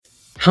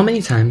How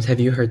many times have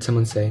you heard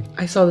someone say,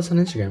 I saw this on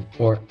Instagram,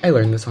 or I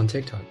learned this on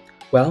TikTok?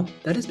 Well,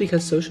 that is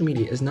because social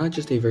media is not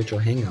just a virtual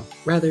hangout,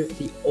 rather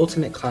the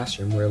ultimate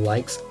classroom where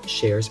likes,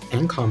 shares,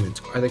 and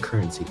comments are the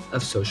currency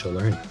of social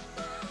learning.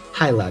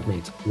 Hi lab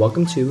mates,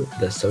 welcome to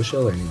The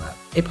Social Learning Lab,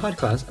 a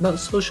podcast about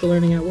social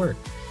learning at work.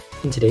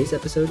 In today's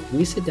episode,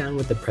 we sit down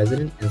with the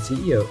president and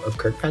CEO of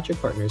Kirkpatrick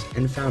Partners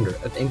and founder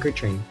of Anchor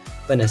Training,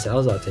 Vanessa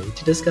Alzate,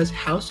 to discuss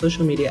how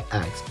social media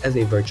acts as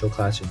a virtual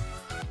classroom,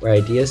 where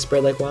ideas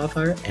spread like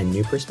wildfire and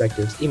new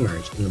perspectives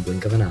emerge in the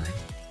blink of an eye.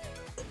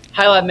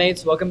 Hi lab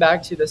mates, welcome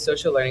back to the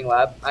Social Learning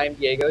Lab. I'm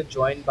Diego,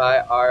 joined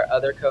by our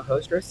other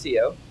co-host,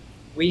 Rocio.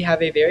 We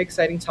have a very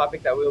exciting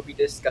topic that we will be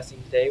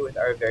discussing today with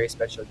our very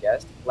special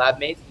guest. Lab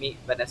mates, meet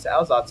Vanessa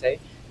Alzate.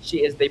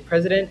 She is the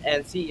president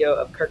and CEO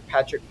of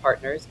Kirkpatrick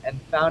Partners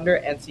and founder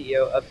and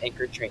CEO of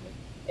Anchor Training,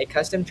 a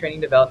custom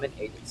training development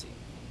agency.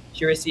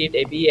 She received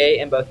a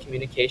BA in both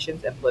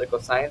communications and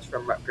political science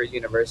from Rutgers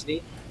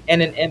University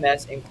and an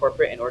MS in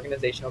corporate and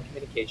organizational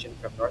communication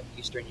from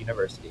Northeastern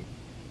University.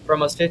 For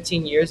almost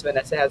 15 years,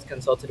 Vanessa has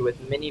consulted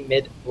with many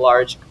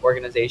mid-large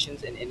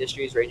organizations in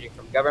industries ranging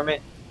from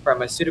government,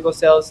 pharmaceutical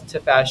sales, to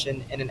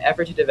fashion in an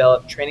effort to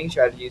develop training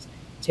strategies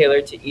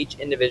tailored to each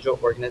individual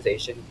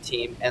organization,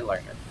 team, and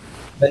learner.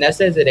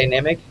 Vanessa is a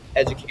dynamic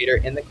educator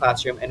in the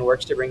classroom and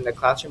works to bring the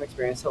classroom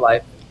experience to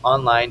life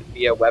online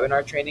via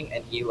webinar training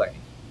and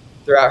e-learning.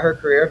 Throughout her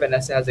career,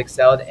 Vanessa has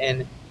excelled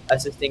in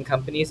assisting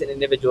companies and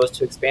individuals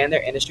to expand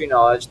their industry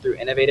knowledge through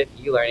innovative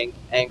e-learning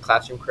and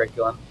classroom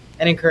curriculum,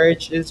 and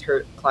encourages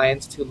her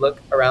clients to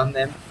look around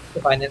them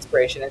to find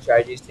inspiration and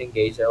strategies to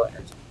engage their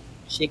learners.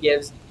 She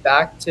gives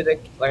back to the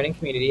learning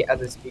community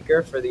as a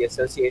speaker for the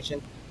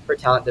Association for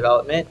Talent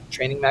Development,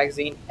 Training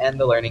Magazine, and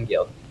the Learning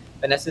Guild.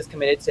 Vanessa is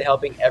committed to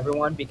helping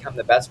everyone become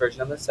the best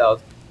version of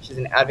themselves. She's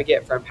an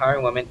advocate for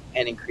empowering women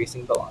and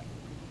increasing belonging.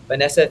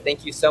 Vanessa,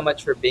 thank you so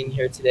much for being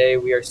here today.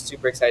 We are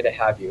super excited to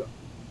have you.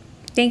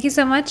 Thank you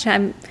so much.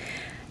 I'm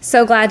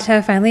so glad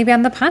to finally be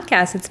on the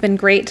podcast. It's been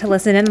great to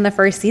listen in on the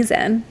first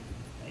season.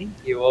 Thank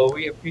you. Well,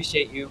 we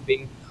appreciate you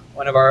being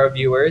one of our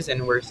viewers,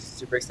 and we're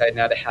super excited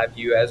now to have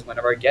you as one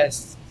of our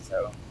guests.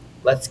 So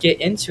let's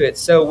get into it.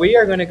 So we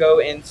are going to go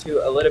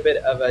into a little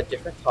bit of a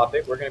different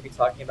topic. We're going to be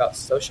talking about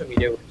social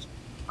media, which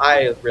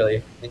I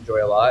really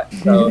enjoy a lot.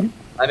 So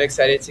I'm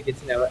excited to get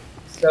to know it.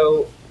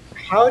 So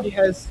how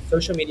has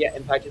social media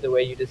impacted the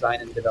way you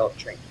design and develop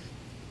training?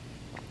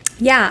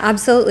 Yeah,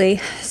 absolutely.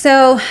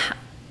 So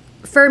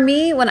for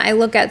me, when I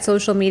look at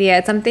social media,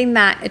 it's something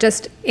that it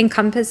just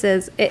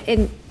encompasses,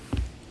 it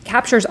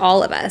captures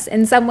all of us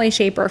in some way,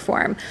 shape, or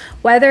form.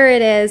 Whether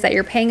it is that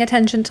you're paying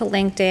attention to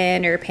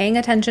LinkedIn, or you're paying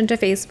attention to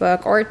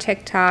Facebook, or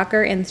TikTok,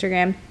 or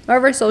Instagram, or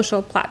whatever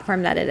social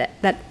platform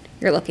that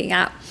you're looking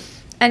at.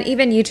 And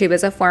even YouTube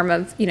is a form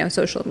of,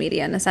 social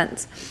media in a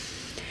sense.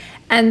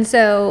 And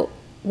so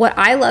what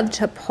I love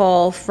to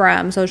pull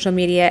from social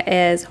media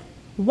is,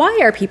 why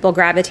are people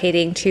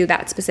gravitating to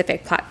that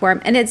specific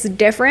platform? And it's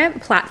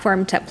different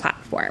platform to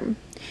platform,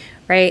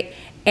 right?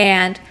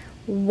 And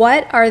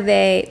what are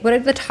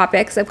the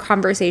topics of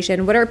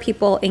conversation? What are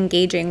people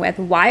engaging with?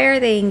 Why are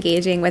they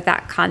engaging with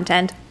that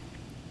content?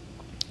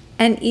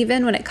 And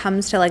even when it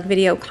comes to like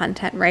video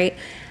content, right?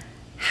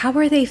 How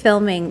are they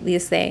filming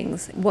these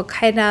things? What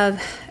kind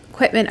of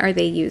equipment are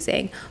they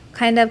using? What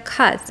kind of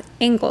cuts,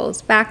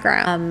 angles,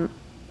 background?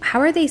 How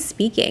are they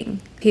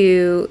speaking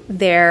to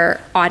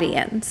their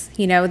audience,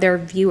 their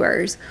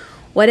viewers?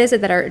 What is it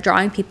that are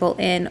drawing people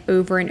in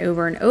over and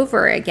over and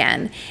over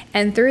again?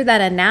 And through that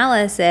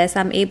analysis,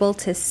 I'm able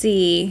to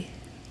see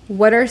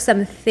what are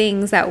some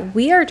things that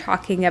we are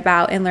talking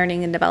about in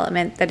learning and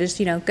development that is,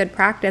 good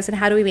practice, and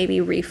how do we maybe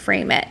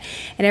reframe it?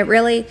 And it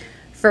really,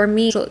 for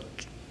me,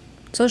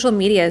 social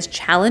media is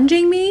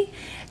challenging me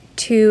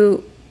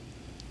to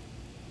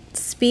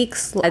speak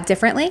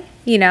differently,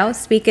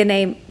 speak in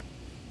a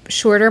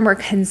shorter, more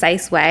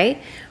concise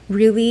way,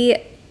 really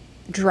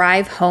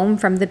drive home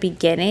from the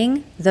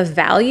beginning the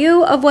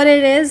value of what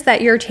it is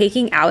that you're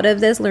taking out of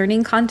this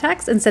learning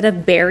context, instead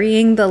of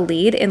burying the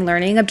lead in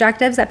learning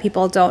objectives that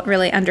people don't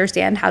really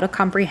understand how to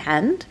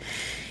comprehend,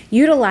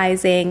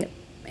 utilizing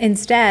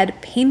instead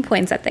pain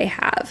points that they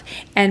have,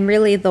 and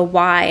really the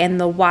why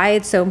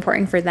it's so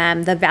important for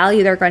them, the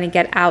value they're going to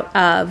get out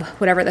of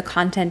whatever the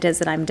content is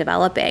that I'm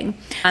developing.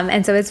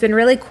 And so it's been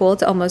really cool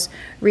to almost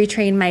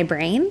retrain my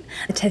brain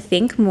to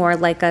think more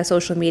like a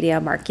social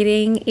media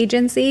marketing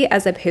agency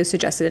as opposed to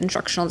just an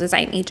instructional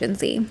design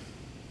agency.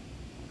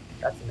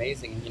 That's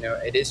amazing.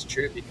 It is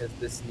true, because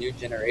this new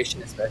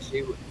generation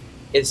especially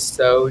is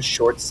so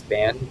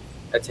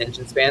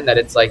attention span that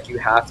it's like you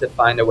have to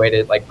find a way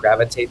to like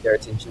gravitate their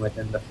attention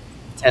within the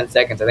 10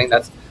 seconds. I think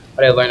that's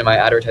what I learned in my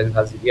advertising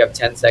class. You have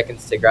 10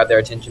 seconds to grab their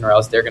attention, or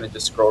else they're going to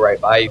just scroll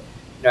right by you.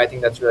 I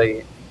think that's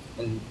really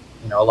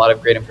a lot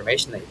of great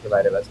information that you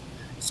provided us.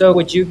 So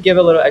would you give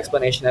a little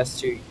explanation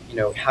as to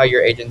how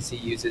your agency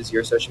uses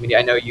your social media?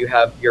 I know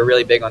you're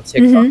really big on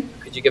TikTok.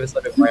 Could you give us a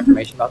little bit more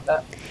information about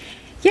that?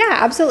 Yeah,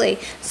 absolutely.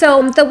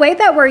 So the way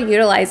that we're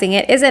utilizing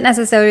it isn't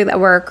necessarily that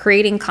we're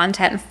creating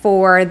content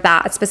for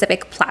that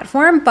specific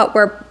platform, but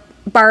we're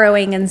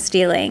borrowing and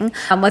stealing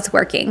what's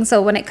working.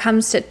 So when it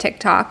comes to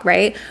TikTok,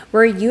 right,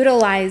 we're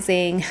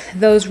utilizing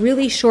those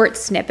really short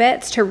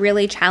snippets to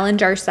really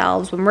challenge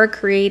ourselves when we're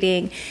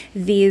creating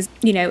these,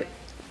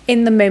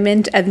 in the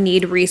moment of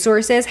need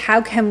resources.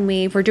 How can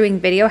we, if we're doing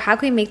video, how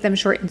can we make them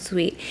short and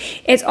sweet?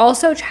 It's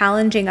also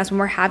challenging us when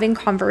we're having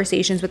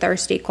conversations with our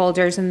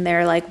stakeholders and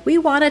they're like, we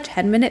want a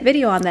 10-minute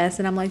video on this.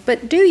 And I'm like,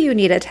 but do you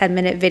need a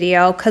 10-minute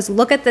video? Because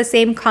look at the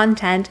same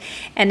content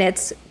and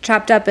it's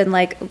chopped up in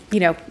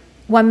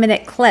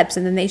 1-minute clips,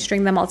 and then they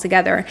string them all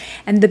together.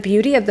 And the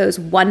beauty of those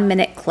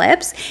 1-minute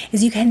clips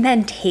is you can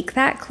then take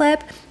that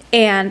clip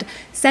and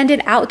send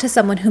it out to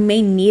someone who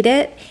may need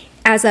it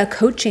as a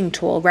coaching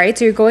tool, right?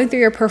 So you're going through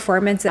your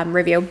performance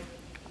review.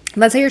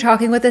 Let's say you're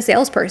talking with a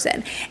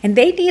salesperson and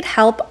they need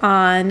help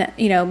on,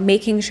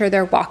 making sure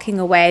they're walking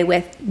away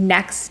with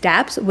next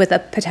steps with a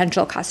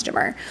potential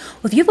customer.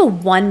 Well, if you have a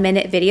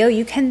 1-minute video,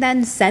 you can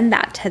then send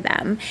that to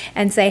them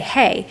and say,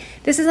 hey,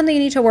 this is something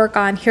you need to work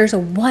on. Here's a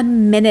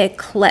 1-minute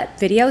clip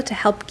video to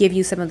help give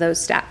you some of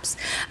those steps.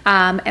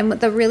 And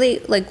what the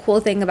really cool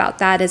thing about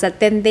that is that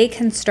then they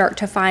can start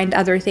to find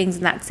other things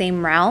in that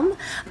same realm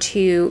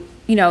to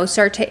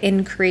start to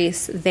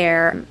increase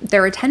their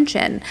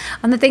attention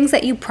on the things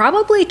that you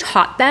probably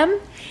taught them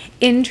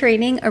in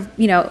training, or,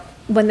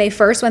 when they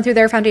first went through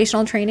their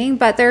foundational training,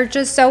 but they're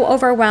just so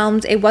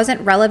overwhelmed. It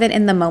wasn't relevant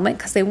in the moment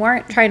because they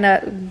weren't trying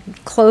to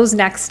close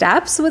next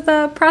steps with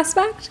a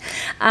prospect.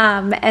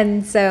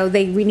 And so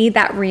we need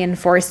that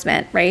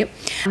reinforcement, right?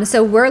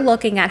 So we're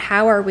looking at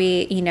how are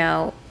we,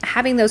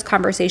 having those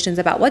conversations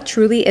about what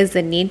truly is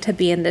the need to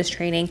be in this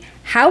training.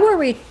 How are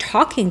we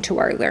talking to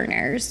our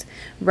learners,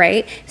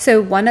 right?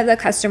 So one of the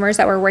customers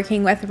that we're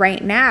working with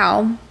right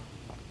now,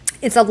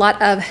 it's a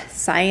lot of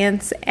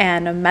science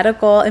and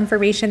medical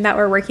information that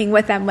we're working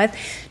with them with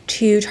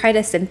to try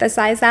to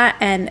synthesize that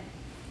and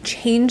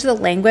change the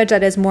language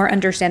that is more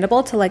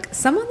understandable to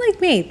someone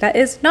like me that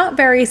is not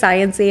very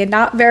sciencey and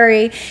not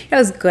very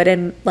as good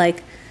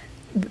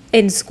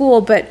in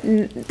school, but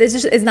this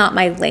just is not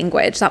my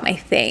language, not my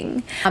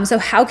thing. So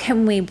how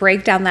can we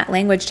break down that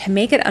language to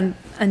make it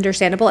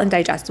understandable and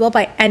digestible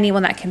by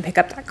anyone that can pick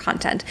up that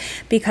content?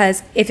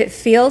 Because if it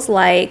feels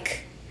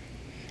like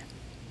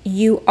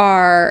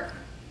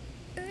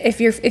it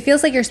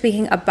feels like you're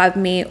speaking above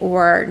me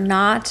or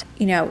not,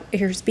 if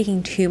you're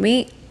speaking to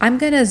me, I'm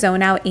going to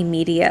zone out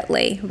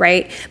immediately,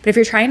 right? But if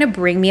you're trying to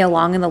bring me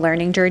along in the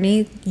learning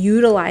journey,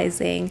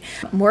 utilizing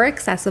more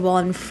accessible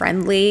and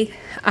friendly,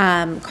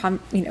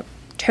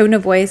 tone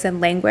of voice and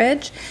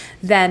language,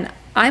 then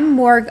I'm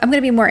going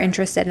to be more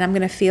interested, and I'm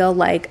going to feel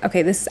like,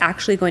 okay, this is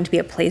actually going to be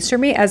a place for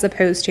me, as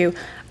opposed to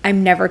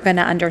I'm never going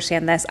to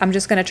understand this. I'm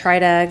just going to try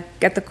to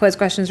get the quiz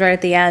questions right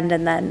at the end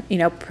and then,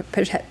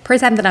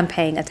 pretend that I'm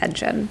paying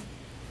attention.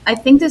 I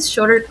think these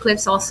shorter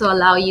clips also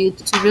allow you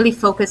to really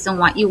focus on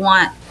what you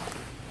want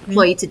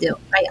employee to do,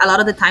 right? A lot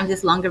of the times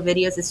these longer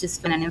videos is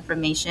just fun and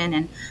information,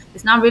 and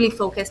it's not really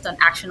focused on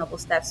actionable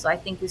steps. So I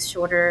think these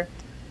shorter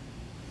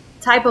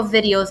type of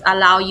videos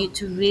allow you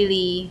to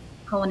really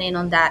hone in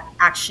on that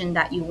action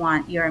that you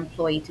want your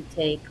employee to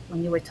take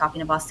when you were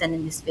talking about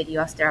sending this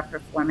video as their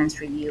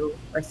performance review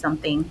or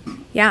something.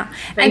 Yeah.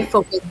 Very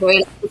focused,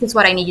 this is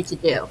what I need you to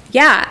do.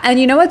 Yeah. And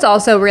what's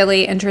also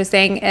really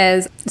interesting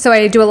is, so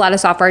I do a lot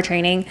of software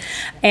training,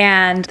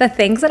 and the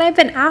things that I've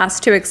been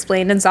asked to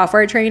explain in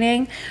software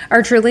training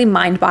are truly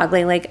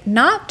mind-boggling.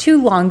 Not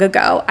too long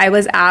ago, I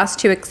was asked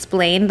to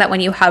explain that when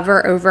you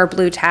hover over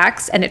blue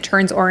text and it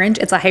turns orange,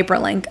 it's a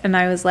hyperlink. And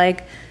I was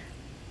like,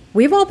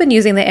 we've all been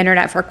using the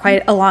internet for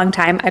quite a long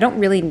time. I don't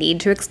really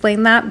need to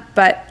explain that,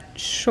 but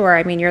sure,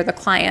 you're the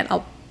client.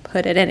 I'll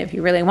put it in if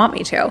you really want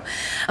me to.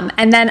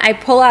 And then I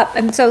pull up,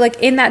 and so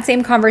in that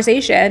same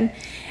conversation,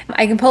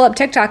 I can pull up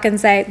TikTok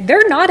and say,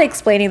 they're not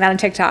explaining that on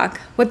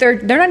TikTok.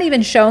 They're not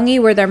even showing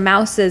you where their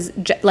mouse is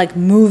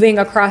moving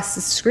across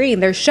the screen.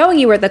 They're showing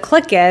you where the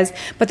click is,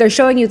 but they're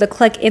showing you the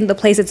click in the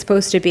place it's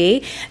supposed to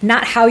be,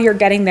 not how you're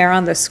getting there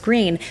on the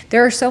screen.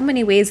 There are so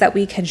many ways that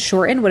we can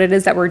shorten what it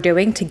is that we're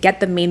doing to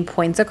get the main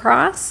points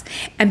across,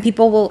 and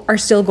people are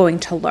still going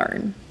to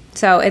learn.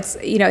 So it's,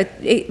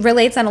 it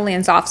relates not only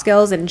in soft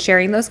skills and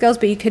sharing those skills,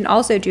 but you can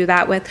also do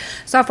that with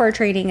software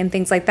training and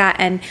things like that.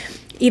 And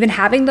even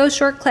having those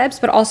short clips,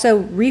 but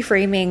also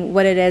reframing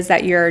what it is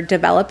that you're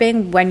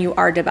developing when you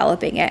are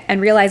developing it, and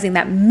realizing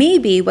that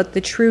maybe what the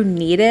true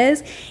need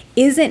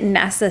isn't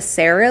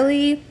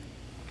necessarily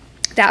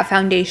that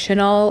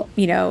foundational,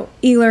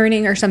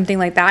 e-learning or something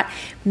like that.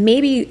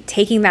 Maybe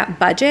taking that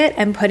budget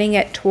and putting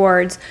it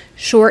towards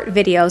short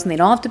videos, and they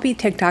don't have to be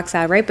TikTok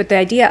style, right? But the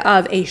idea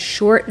of a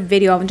short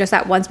video on just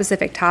that one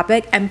specific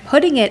topic and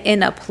putting it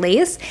in a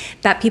place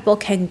that people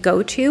can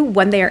go to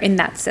when they are in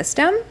that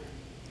system,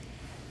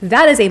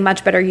 that is a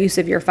much better use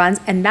of your funds,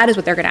 and that is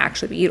what they're going to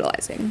actually be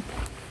utilizing.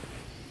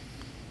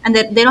 And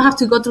that they don't have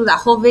to go through that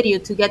whole video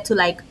to get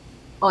to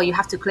you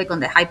have to click on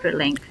the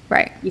hyperlink.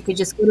 Right. You could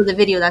just go to the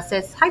video that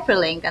says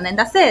hyperlink, and then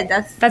that's it.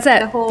 That's it.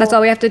 That's all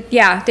we have to.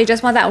 Yeah. They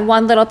just want that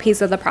one little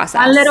piece of the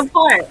process. One little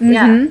part.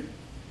 Mm-hmm.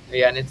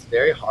 Yeah, and it's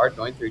very hard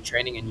going through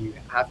training, and you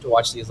have to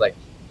watch these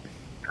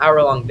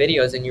hour-long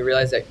videos, and you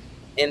realize that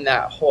in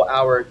that whole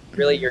hour,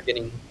 really you're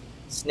getting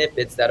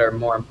snippets that are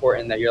more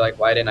important, that you're like,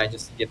 why didn't I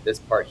just get this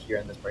part here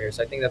and this part here?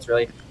 So I think that's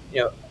really,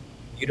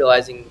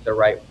 utilizing the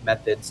right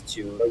methods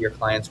to show your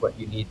clients what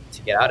you need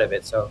to get out of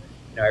it. So,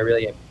 I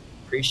really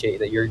appreciate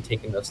that you're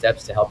taking those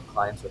steps to help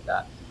clients with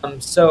that.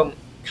 So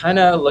kind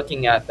of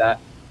looking at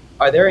that,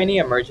 are there any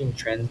emerging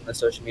trends in the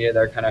social media that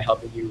are kind of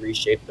helping you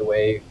reshape the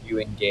way you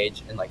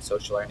engage in like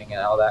social learning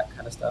and all that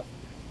kind of stuff?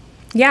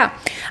 Yeah,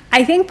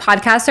 I think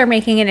podcasts are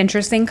making an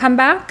interesting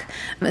comeback.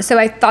 So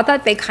I thought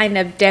that they kind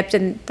of dipped,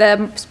 and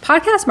the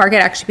podcast market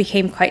actually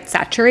became quite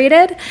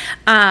saturated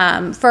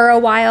for a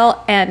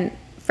while. And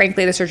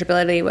frankly, the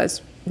searchability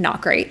was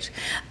not great.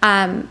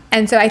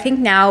 And so I think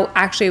now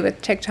actually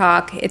with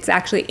TikTok, it's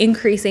actually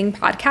increasing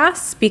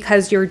podcasts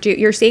because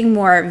you're seeing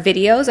more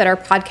videos that are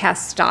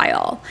podcast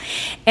style.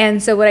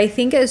 And so what I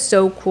think is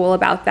so cool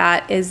about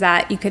that is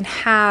that you can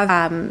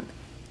have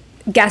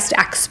guest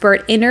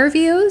expert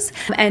interviews,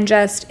 and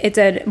just it's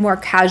a more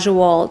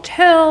casual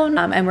tone,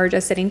 and we're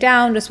just sitting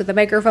down just with a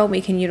microphone.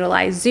 We can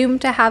utilize Zoom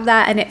to have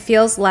that, and it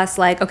feels less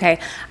like, okay,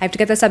 I have to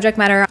get the subject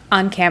matter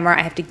on camera,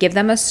 I have to give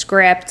them a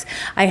script,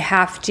 I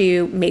have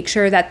to make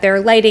sure that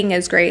their lighting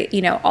is great,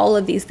 all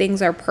of these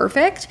things are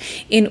perfect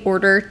in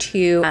order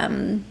to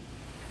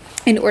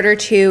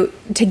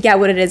get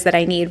what it is that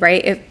I need,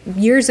 right? If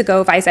years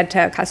ago, if I said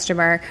to a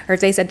customer, or if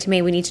they said to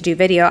me, we need to do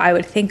video, I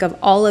would think of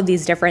all of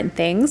these different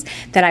things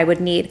that I would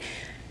need.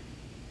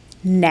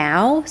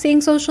 Now, seeing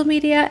social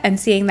media and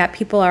seeing that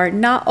people are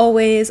not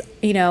always,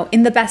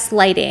 in the best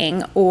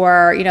lighting,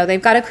 or,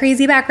 they've got a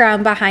crazy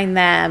background behind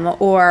them,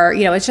 or,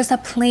 it's just a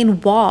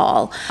plain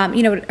wall,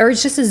 or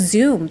it's just a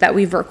Zoom that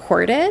we've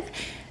recorded.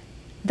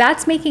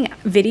 That's making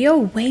video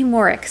way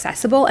more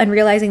accessible, and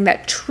realizing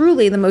that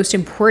truly the most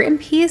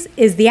important piece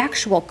is the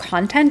actual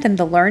content and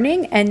the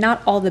learning, and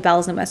not all the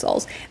bells and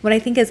whistles. What I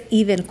think is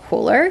even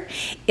cooler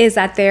is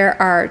that there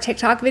are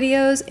TikTok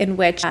videos in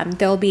which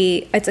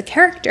it's a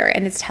character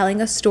and it's telling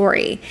a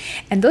story.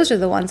 And those are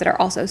the ones that are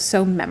also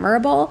so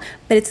memorable,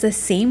 but it's the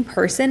same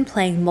person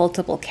playing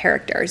multiple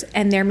characters,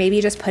 and they're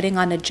maybe just putting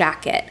on a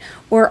jacket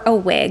or a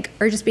wig,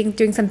 or just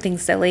doing something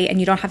silly, and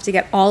you don't have to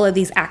get all of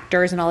these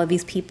actors and all of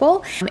these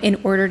people in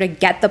order to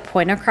get the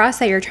point across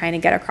that you're trying to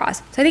get across.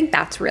 So I think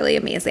that's really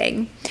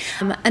amazing.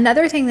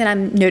 Another thing that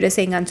I'm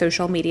noticing on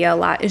social media a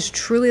lot is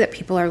truly that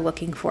people are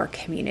looking for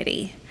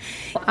community.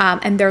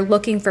 And they're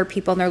looking for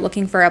people, and they're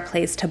looking for a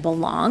place to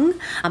belong.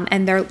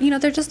 And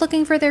they're just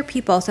looking for their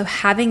people. So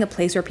having a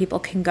place where people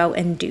can go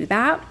and do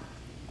that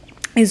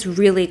is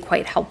really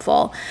quite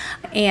helpful.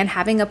 And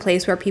having a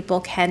place where people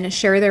can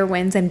share their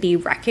wins and be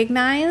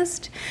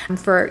recognized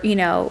for,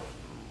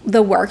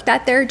 the work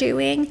that they're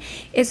doing,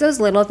 is those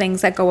little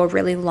things that go a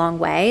really long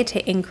way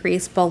to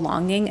increase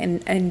belonging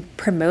and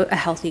promote a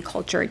healthy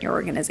culture in your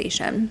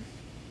organization.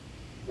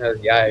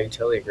 Yeah, I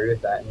totally agree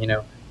with that.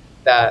 And,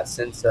 that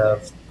sense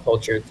of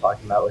culture,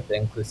 talking about with the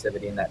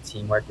inclusivity and that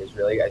teamwork, is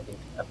really, I think,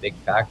 a big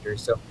factor.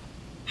 So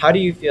how do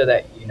you feel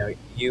that,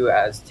 you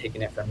as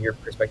taking it from your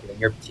perspective and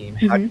your team,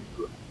 how do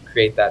you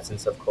create that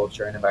sense of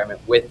culture and environment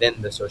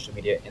within the social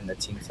media in the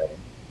team setting?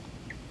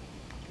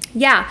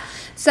 Yeah.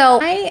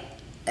 So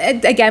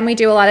again, we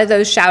do a lot of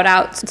those shout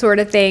outs sort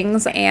of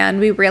things, and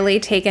we really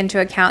take into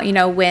account,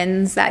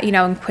 wins that,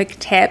 and quick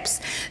tips.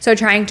 So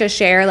trying to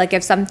share, like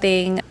if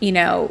something,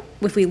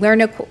 if we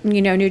learn a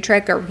new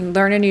trick, or we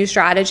learn a new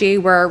strategy,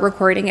 we're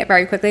recording it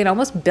very quickly and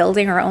almost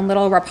building our own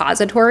little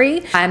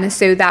repository,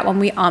 so that when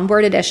we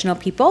onboard additional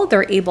people,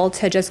 they're able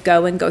to just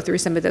go through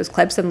some of those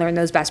clips and learn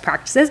those best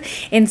practices,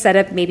 instead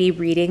of maybe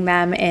reading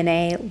them in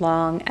a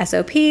long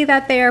SOP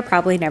that they are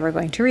probably never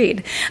going to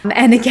read.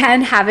 And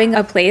again, having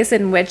a place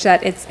in which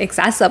that it's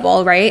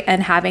accessible, right?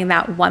 And having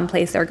that one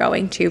place they're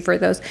going to for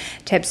those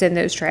tips and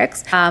those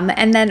tricks.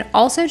 And then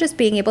also just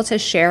being able to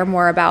share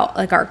more about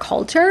like our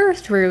culture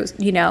through,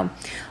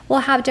 we'll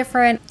have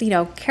different,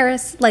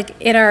 like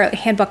in our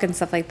handbook and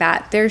stuff like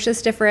that, there's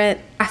just different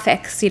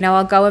graphics,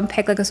 I'll go and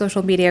pick like a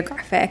social media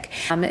graphic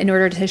in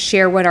order to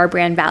share what our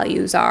brand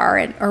values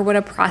are, or what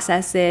a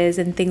process is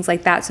and things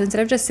like that. So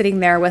instead of just sitting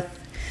there with,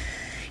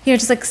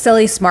 just like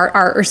silly smart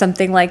art or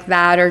something like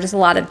that, or just a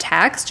lot of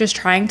text, just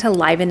trying to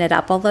liven it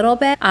up a little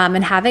bit,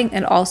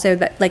 and also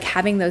that, like,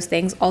 having those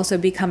things also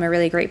become a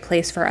really great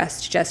place for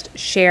us to just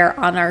share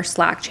on our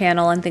Slack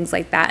channel and things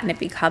like that, and it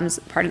becomes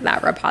part of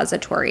that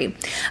repository.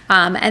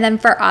 And then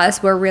for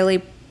us, we're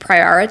really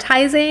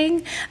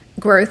prioritizing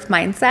growth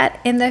mindset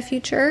in the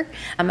future,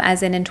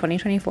 as in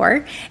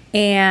 2024.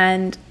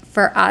 And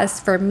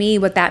for me,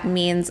 what that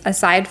means,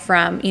 aside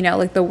from,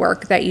 like the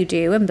work that you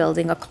do in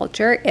building a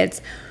culture,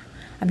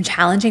 I'm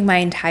challenging my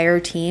entire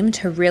team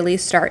to really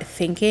start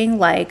thinking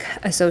like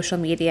a social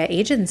media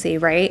agency,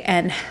 right?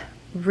 And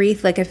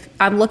if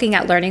I'm looking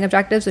at learning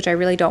objectives, which I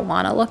really don't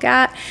want to look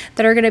at,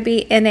 that are going to be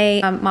in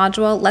a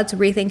module, let's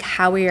rethink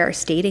how we are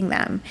stating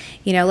them.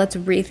 Let's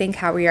rethink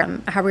how we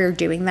are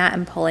doing that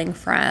and pulling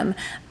from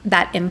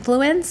that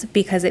influence,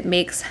 because it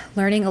makes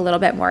learning a little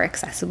bit more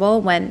accessible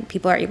when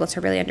people are able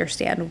to really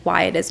understand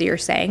why it is you're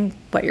saying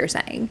what you're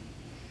saying.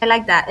 I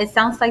like that. It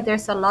sounds like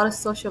there's a lot of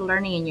social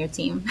learning in your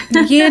team.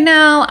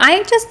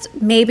 I just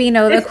maybe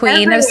know the It's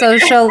queen everywhere. of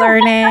social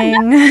learning.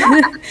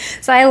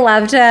 So I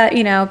love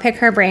to, pick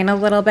her brain a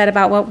little bit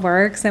about what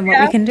works and what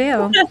we can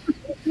do.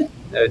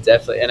 No,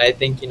 definitely. And I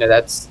think,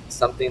 that's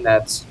something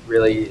that's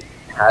really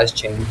has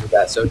changed with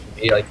that social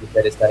media. Like you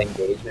said, it's that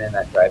engagement and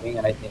that driving.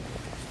 And I think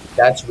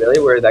that's really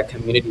where that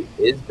community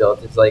is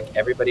built. It's like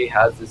everybody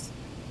has this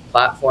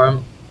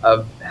platform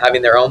of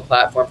having their own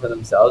platform for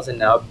themselves, and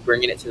now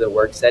bringing it to the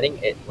work setting,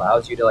 it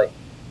allows you to like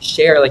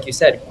share, like you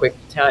said, quick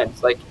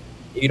times. Like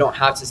you don't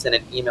have to send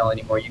an email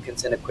anymore. You can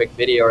send a quick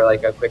video or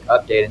like a quick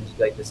update and just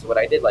be like, this is what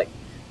I did. Like,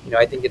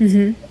 I think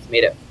it's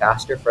made it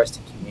faster for us to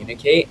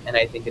communicate, and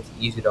I think it's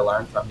easy to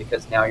learn from,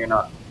 because now you're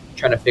not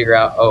trying to figure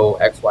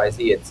out, X, Y,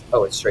 Z. It's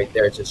straight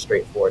there. It's just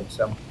straightforward.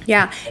 So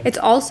Yeah. It's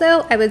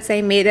also, I would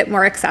say, made it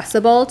more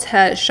accessible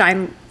to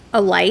shine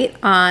a light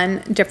on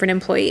different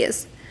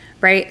employees,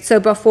 right? So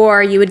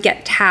before, you would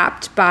get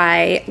tapped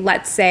by,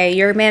 let's say,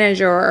 your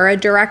manager or a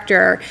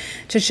director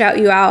to shout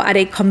you out at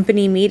a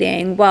company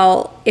meeting.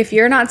 Well, if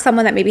you're not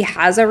someone that maybe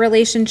has a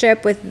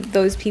relationship with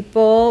those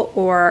people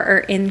or are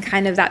in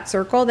kind of that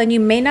circle, then you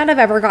may not have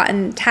ever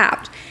gotten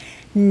tapped.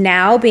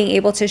 Now, being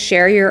able to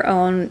share your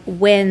own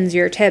wins,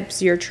 your tips,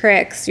 your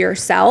tricks,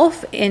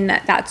 yourself in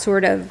that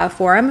sort of a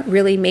forum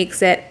really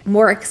makes it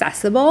more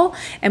accessible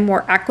and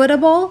more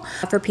equitable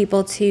for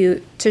people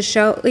to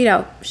show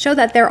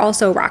that they're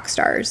also rock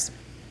stars.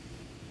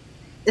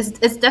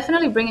 It's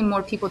definitely bringing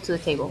more people to the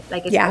table.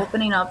 Like it's Yeah.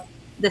 opening up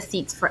the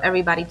seats for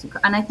everybody to.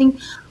 And I think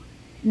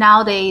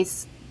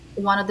nowadays,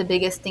 one of the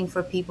biggest thing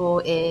for people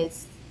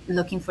is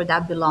looking for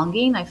that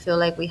belonging. I feel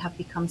like we have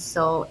become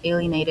so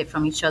alienated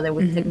from each other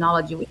with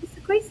technology, which is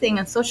a great thing,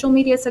 and social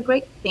media is a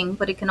great thing,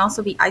 but it can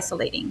also be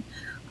isolating.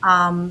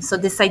 So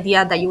this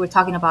idea that you were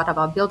talking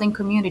about building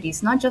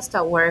communities, not just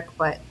at work,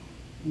 but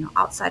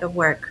outside of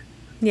work.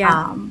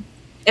 Yeah.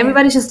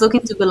 Everybody's just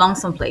looking to belong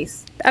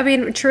someplace. I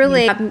mean,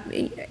 truly,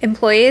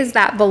 employees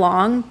that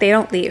belong, they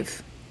don't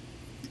leave,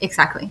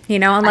 Exactly.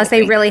 unless I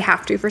they agree. really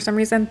have to for some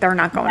reason. They're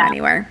not going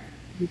anywhere.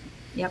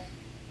 Yep.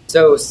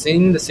 So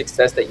seeing the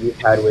success that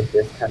you've had with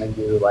this kind of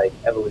new like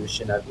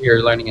evolution of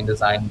your learning and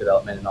design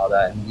development and all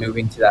that, and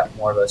moving to that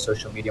more of a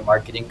social media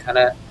marketing kind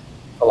of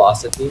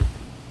philosophy,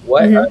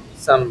 what are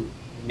some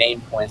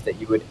main points that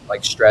you would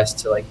like stress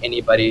to like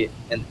anybody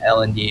in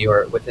L&D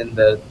or within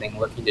the thing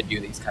looking to do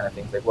these kind of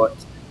things? Like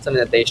what's something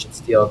that they should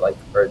steal like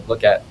or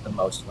look at the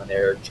most when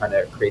they're trying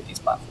to create these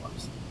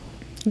platforms?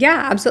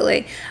 Yeah,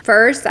 absolutely.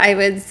 First, I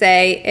would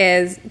say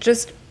is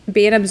just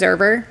be an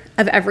observer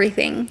of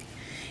everything,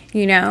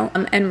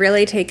 and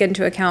really take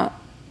into account,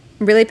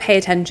 really pay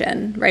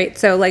attention, right?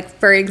 So like,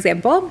 for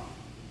example,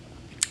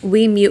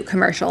 we mute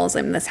commercials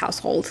in this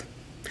household.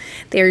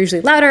 They are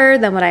usually louder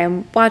than what I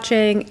am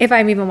watching, if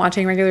I'm even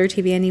watching regular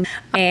TV anymore.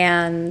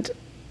 And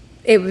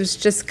it was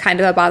just kind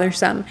of a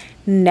bothersome.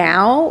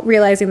 Now,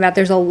 realizing that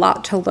there's a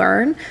lot to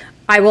learn,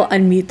 I will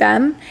unmute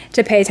them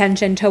to pay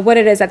attention to what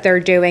it is that they're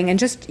doing and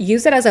just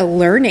use it as a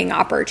learning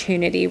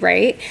opportunity,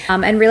 right?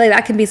 And really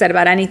that can be said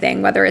about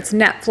anything, whether it's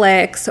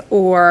Netflix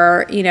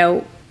or,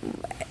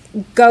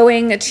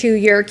 going to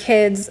your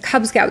kids'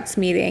 Cub Scouts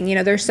meeting.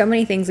 There's so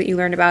many things that you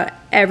learn about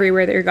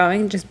everywhere that you're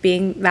going. Just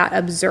being that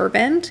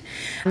observant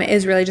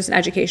is really just an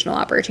educational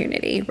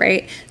opportunity,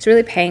 right? So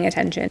really paying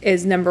attention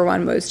is number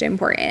one most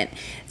important.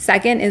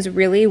 Second is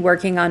really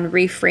working on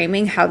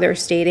reframing how they're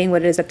stating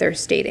what it is that they're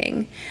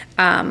stating.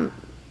 An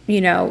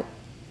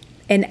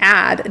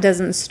ad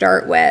doesn't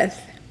start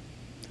with,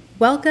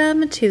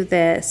 welcome to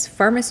this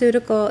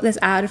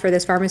ad for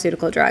this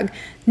pharmaceutical drug.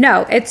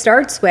 No, it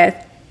starts with,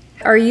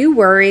 are you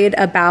worried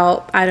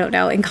about, I don't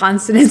know,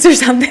 incontinence or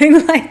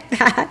something like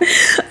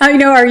that?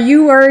 Are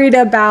you worried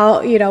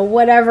about,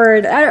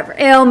 whatever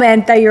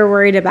ailment that you're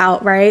worried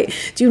about, right?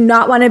 Do you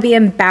not want to be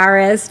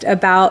embarrassed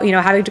about,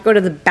 having to go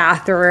to the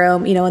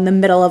bathroom, in the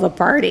middle of a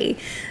party?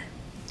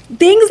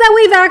 Things that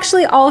we've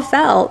actually all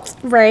felt,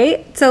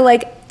 right? So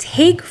like,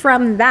 take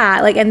from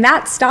that, and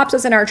that stops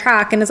us in our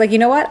track and is like, you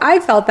know what? I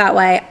felt that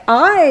way.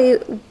 I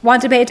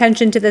want to pay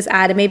attention to this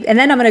ad, and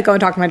then I'm going to go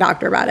and talk to my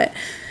doctor about it.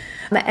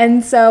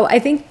 And so I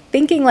think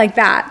thinking like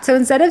that. So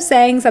instead of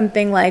saying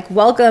something like,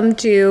 welcome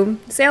to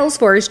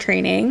Salesforce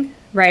training,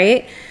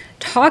 right?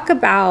 Talk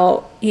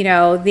about,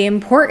 the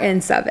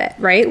importance of it,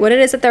 right? What it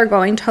is that they're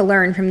going to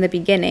learn from the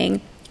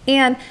beginning,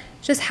 and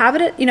just have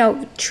it,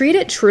 treat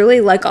it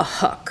truly like a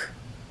hook.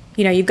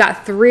 You've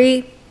got 3,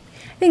 I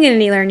think in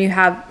an e-learn you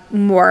have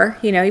more,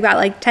 you've got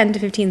like 10 to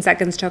 15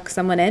 seconds to hook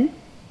someone in,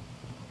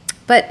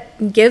 but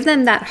give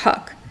them that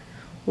hook.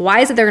 Why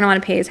is it they're going to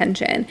want to pay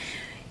attention?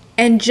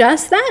 And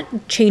just that,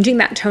 changing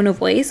that tone of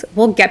voice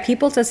will get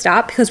people to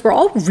stop, because we're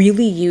all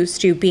really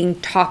used to being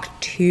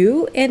talked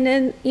to in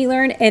an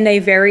e-learn in a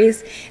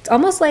it's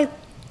almost like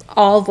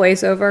all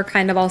voiceover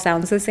kind of all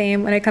sounds the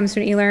same when it comes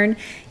to an e-learn.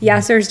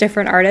 Yes, there's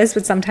different artists,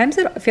 but sometimes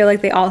I feel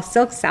like they all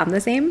still sound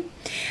the same.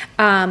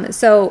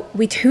 So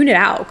we tune it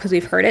out because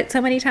we've heard it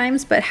so many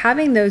times, but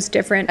having those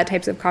different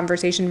types of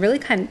conversation really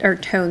or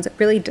tones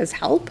really does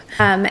help.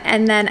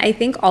 And then I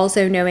think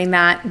also knowing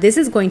that this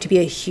is going to be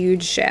a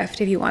huge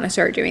shift if you want to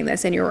start doing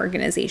this in your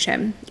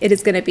organization. It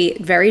is going to be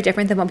very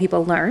different than what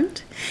people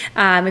learned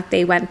if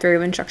they went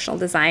through instructional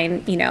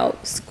design,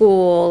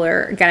 school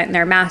or getting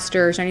their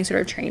master's or any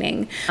sort of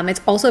training.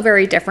 It's also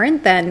very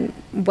different than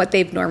what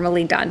they've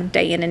normally done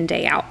day in and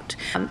day out.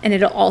 And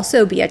it'll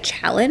also be a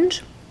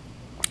challenge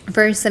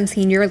for some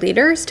senior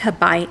leaders to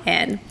buy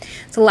in.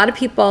 So a lot of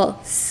people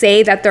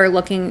say that they're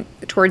looking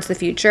towards the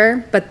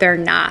future, but they're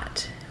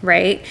not,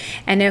 right?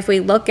 And if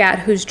we look at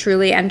who's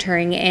truly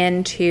entering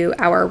into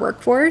our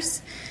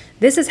workforce,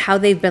 this is how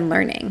they've been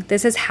learning.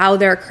 This is how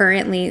they're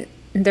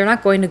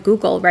not going to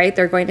Google, right?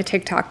 They're going to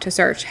TikTok to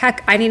search.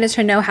 Heck, I needed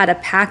to know how to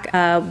pack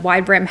a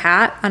wide brim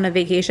hat on a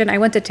vacation. I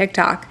went to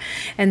TikTok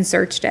and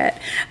searched it.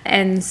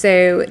 And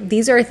so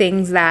these are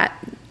things that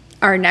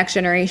our next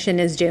generation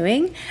is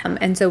doing.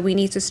 And so we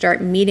need to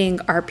start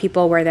meeting our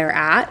people where they're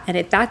at. And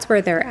if that's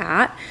where they're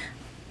at,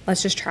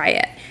 let's just try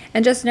it.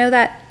 And just know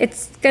that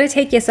it's going to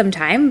take you some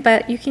time,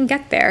 but you can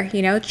get there.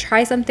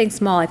 Try something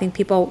small. I think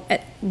people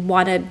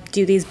want to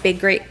do these big,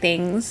 great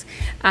things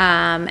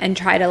and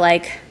try to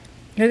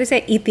they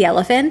say, eat the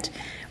elephant.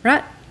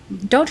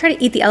 Don't try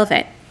to eat the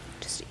elephant.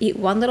 Just eat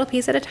one little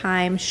piece at a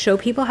time. Show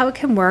people how it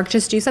can work.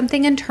 Just do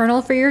something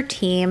internal for your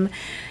team.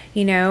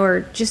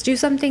 Or just do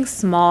something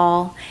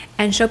small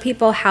and show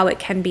people how it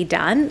can be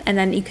done, and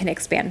then you can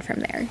expand from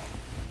there.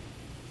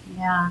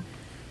 Yeah.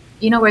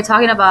 We're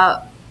talking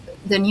about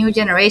the new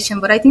generation,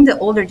 but I think the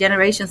older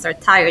generations are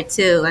tired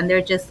too, and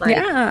they're just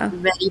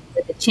ready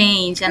for the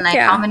change. And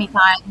how many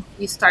times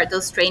you start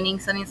those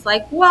trainings and it's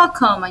like,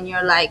 welcome, and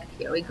you're like,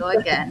 here we go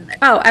again.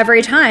 Oh,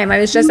 every time. I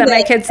was just at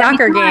my kid's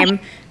soccer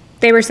game.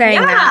 They were saying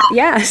that.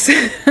 Yes.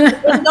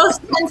 Those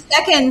 10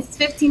 seconds,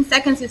 15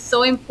 seconds is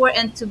so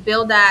important to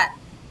build that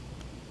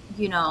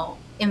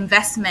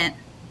investment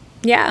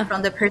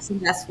from the person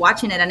that's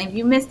watching it. And if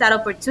you miss that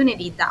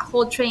opportunity, that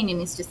whole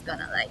training is just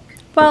gonna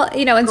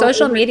in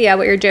social media,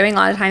 what you're doing a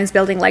lot of times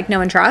building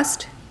know and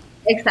trust.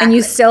 Exactly. And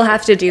you still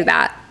have to do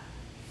that.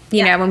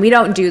 When we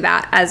don't do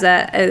that as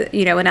an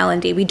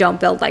L&D, we don't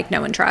build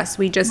know and trust.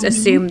 We just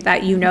assume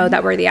that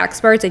that we're the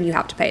experts and you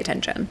have to pay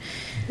attention.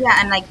 Yeah,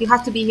 and you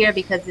have to be here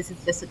because this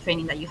is just a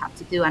training that you have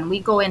to do. And we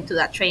go into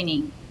that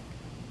training.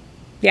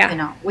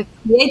 Yeah. We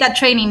create that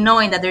training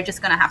knowing that they're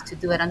just going to have to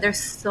do it. And there's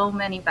so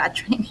many bad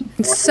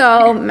trainings.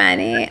 So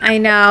many. I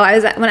know. I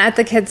was at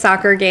the kids'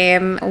 soccer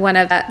game, one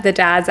of the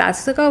dads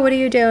asked, oh, what do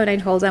you do? And I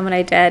told him what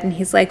I did. And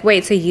he's like,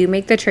 wait, so you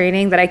make the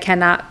training that I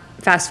cannot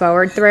fast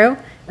forward through?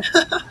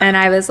 And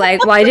I was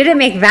like, well, I didn't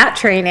make that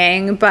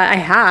training, but I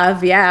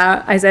have.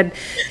 Yeah.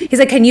 He's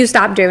like, can you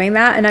stop doing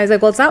that? And I was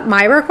like, well, it's not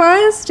my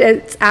request.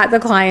 It's at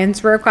the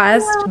client's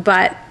request,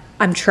 but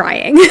I'm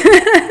trying.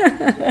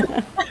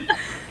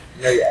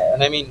 Yeah,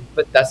 and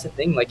but that's the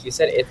thing, like you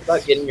said, it's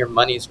about getting your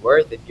money's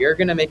worth. If you're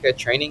going to make a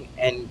training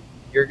and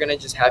you're going to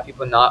just have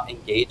people not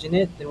engage in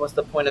it, then what's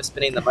the point of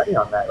spending the money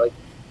on that?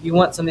 You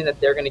want something that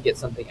they're going to get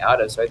something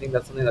out of. So I think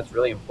that's something that's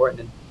really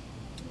important. And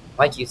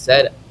like you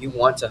said, you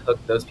want to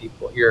hook those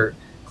people, your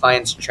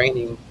clients'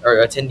 training or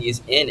attendees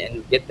in,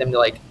 and get them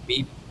to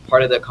be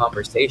part of the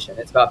conversation.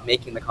 It's about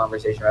making the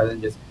conversation rather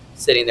than just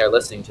sitting there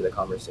listening to the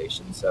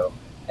conversation. So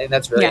I think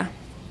that's really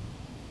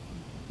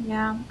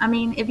Yeah.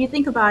 If you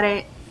think about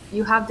it,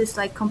 you have this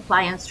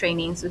compliance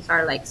trainings which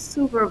are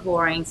super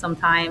boring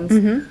sometimes.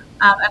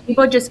 And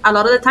people just, a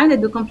lot of the time they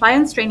do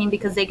compliance training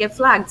because they get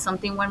flagged,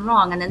 something went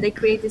wrong, and then they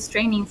create these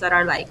trainings that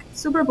are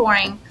super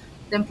boring.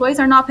 The employees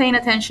are not paying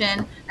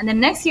attention, and then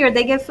next year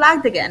they get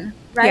flagged again,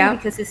 right? Yeah.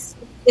 Because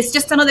it's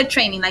just another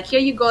training. Here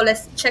you go,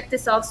 let's check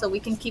this off so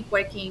we can keep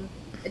working.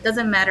 It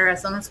doesn't matter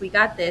as long as we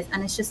got this.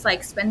 And it's just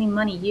spending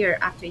money year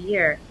after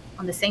year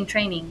on the same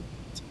training.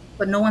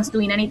 But no one's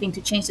doing anything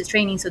to change the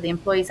training so the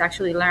employees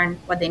actually learn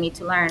what they need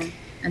to learn,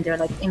 and they're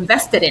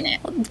invested in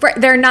it.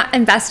 They're not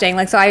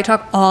investing. So I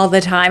talk all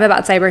the time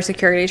about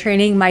cybersecurity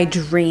training. My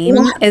dream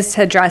is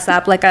to dress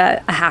up like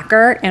a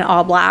hacker in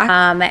all black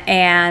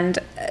and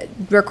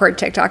record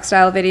TikTok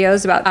style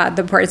videos about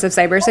the importance of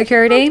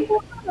cybersecurity.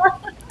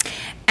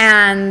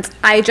 And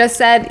I just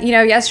said,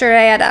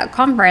 yesterday at a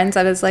conference,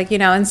 I was like,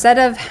 instead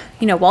of,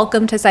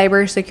 welcome to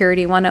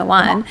Cybersecurity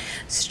 101,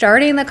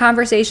 starting the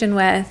conversation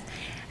with,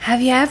 have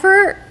you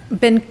ever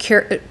been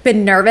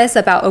nervous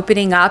about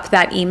opening up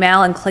that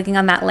email and clicking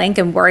on that link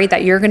and worried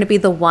that you're going to be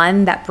the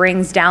one that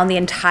brings down the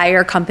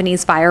entire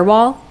company's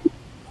firewall?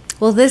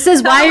 Well, this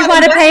is why you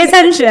want to pay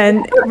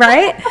attention,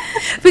 right?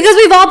 Because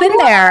we've all been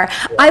there.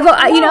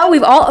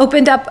 We've all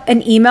opened up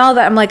an email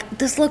that I'm like,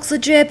 this looks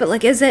legit,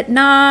 but is it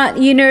not?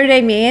 You know what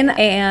I mean?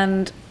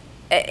 And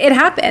it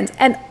happens.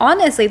 And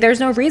honestly,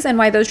 there's no reason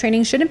why those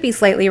trainings shouldn't be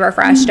slightly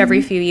refreshed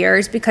every few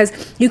years,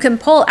 because you can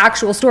pull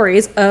actual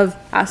stories of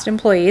past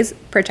employees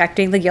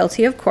protecting the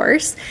guilty, of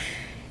course,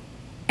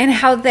 and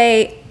how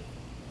they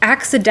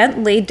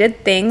accidentally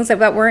did things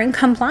that weren't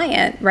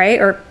compliant,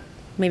 right? Or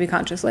maybe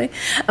consciously,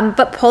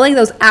 but pulling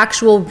those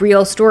actual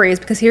real stories,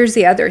 because here's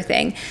the other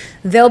thing.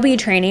 There'll be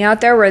training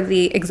out there where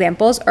the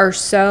examples are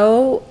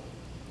so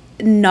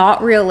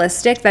not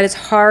realistic that it's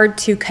hard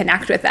to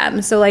connect with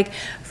them. So like,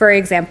 for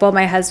example,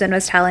 my husband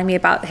was telling me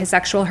about his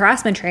sexual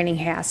harassment training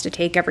he has to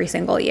take every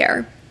single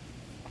year.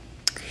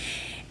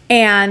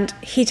 And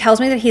he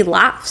tells me that he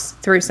laughs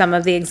through some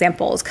of the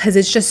examples because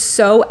it's just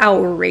so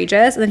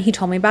outrageous. And then he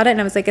told me about it and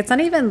I was like, it's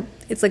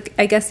like,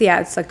 I guess, yeah,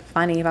 it's like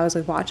funny if I was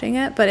like watching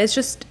it, but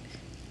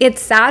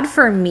it's sad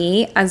for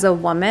me as a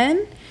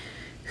woman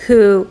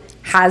who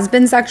has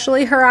been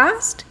sexually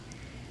harassed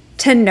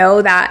to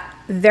know that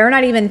they're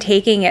not even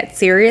taking it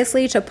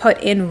seriously to put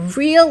in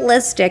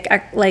realistic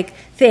like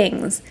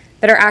things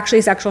that are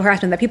actually sexual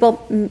harassment, that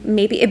people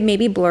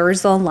maybe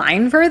blurs the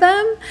line for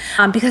them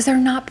because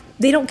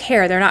they don't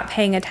care, they're not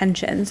paying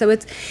attention. So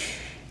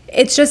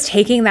it's just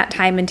taking that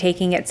time and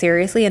taking it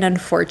seriously. And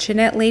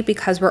unfortunately,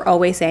 because we're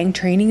always saying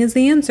training is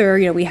the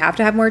answer, we have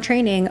to have more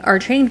training, our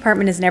training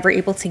department is never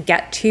able to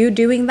get to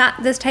doing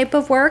this type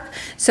of work.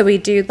 So we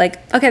do like,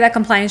 okay, that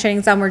compliance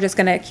training's done, we're just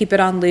going to keep it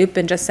on loop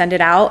and just send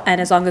it out.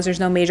 And as long as there's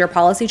no major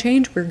policy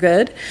change, we're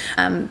good,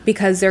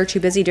 because they're too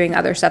busy doing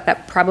other stuff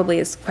that probably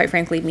is, quite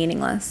frankly,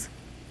 meaningless.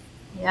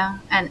 Yeah.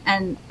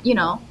 And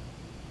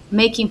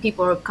making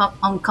people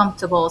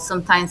uncomfortable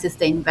sometimes is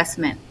the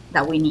investment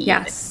that we need.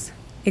 Yes.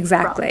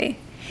 Exactly.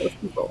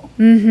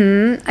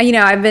 Mm-hmm.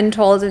 I've been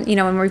told,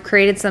 when we've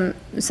created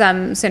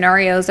some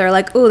scenarios, they're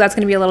like, oh, that's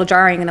going to be a little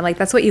jarring. And I'm like,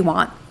 that's what you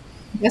want.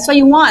 That's what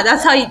you want.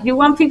 That's how you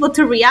want people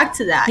to react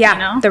to that.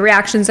 Yeah. The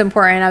reaction's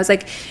important. I was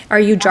like, are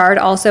you jarred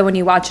also when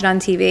you watch it on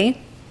TV?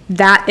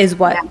 That's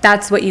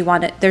what you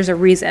want. There's a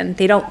reason.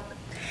 They don't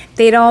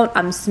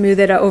smooth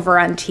it over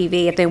on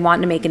TV if they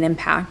want to make an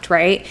impact,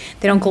 right?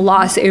 They don't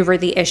gloss over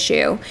the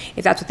issue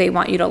if that's what they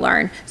want you to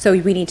learn. So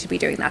we need to be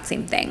doing that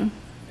same thing.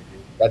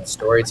 That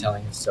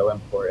storytelling is so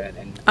important,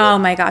 and oh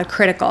my God,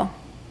 critical.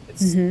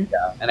 It's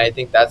yeah, and I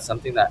think that's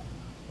something that,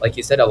 like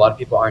you said, a lot of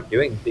people aren't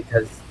doing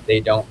because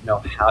they don't know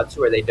how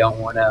to, or they don't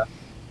want to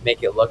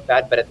make it look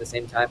bad. But at the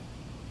same time,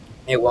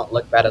 it won't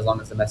look bad as long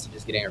as the message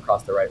is getting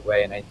across the right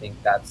way. And I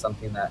think that's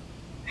something that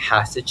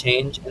has to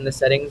change in the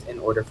settings in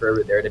order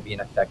for there to be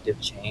an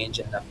effective change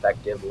and an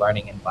effective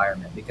learning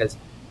environment, because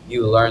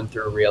you learn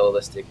through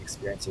realistic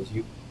experiences.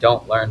 You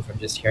don't learn from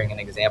just hearing an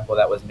example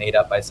that was made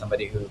up by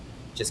somebody who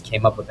just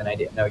came up with an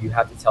idea. No, you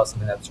have to tell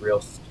something that's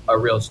a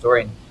real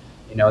story.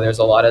 And there's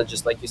a lot of,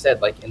 just like you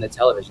said, like in the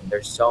television,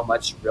 there's so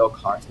much real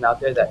content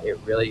out there that it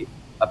really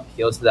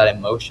appeals to that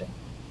emotion,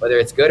 whether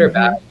it's good or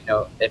bad.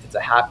 If it's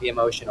a happy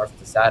emotion, or if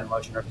it's a sad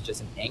emotion, or if it's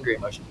just an angry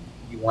emotion,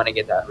 you want to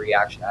get that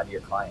reaction out of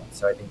your client.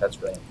 So I think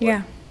that's really important.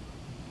 Yeah,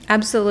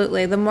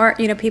 absolutely. The more,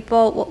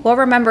 people will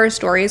remember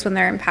stories when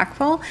they're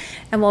impactful,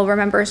 and we'll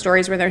remember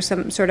stories where there's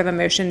some sort of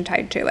emotion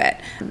tied to it.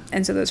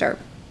 And so those are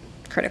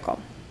critical.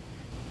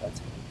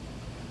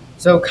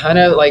 So kind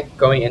of like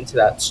going into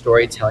that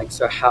storytelling.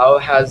 So how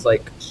has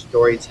like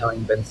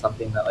storytelling been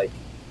something that like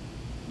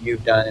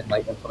you've done and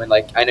like implement?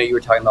 Like I know you were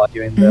talking about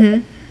doing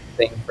the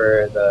thing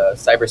for the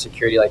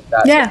cybersecurity like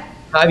that. Yeah.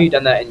 So how have you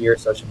done that in your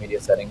social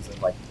media settings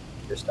and like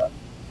your stuff?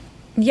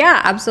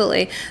 Yeah,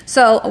 absolutely.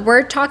 So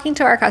we're talking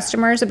to our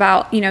customers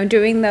about,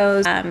 doing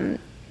those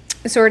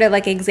sort of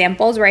like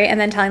examples, right? And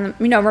then telling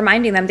them,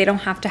 reminding them they don't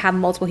have to have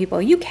multiple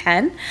people. You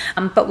can,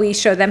 but we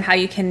show them how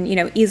you can,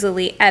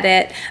 easily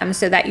edit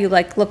so that you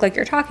like look like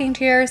you're talking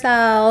to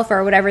yourself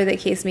or whatever the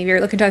case may be.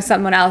 You're looking to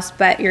someone else,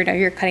 but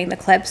you're cutting the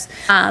clips.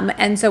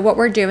 And so what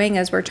we're doing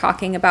is we're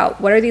talking about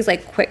what are these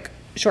like quick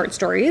short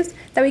stories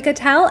that we could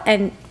tell.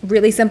 And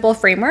really simple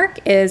framework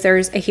is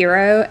there's a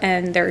hero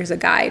and there's a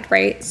guide,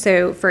 right?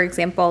 So for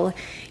example,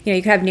 you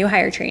could have new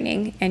hire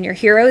training and your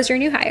hero is your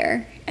new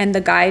hire. And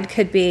the guide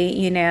could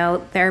be,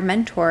 their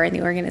mentor in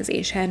the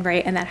organization,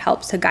 right? And that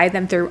helps to guide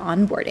them through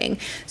onboarding.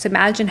 So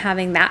imagine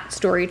having that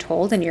story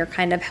told and you're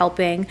kind of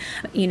helping,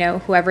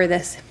 whoever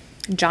this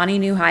Johnny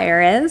new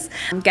hire is,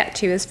 get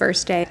through his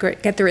first day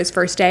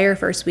or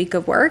first week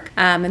of work.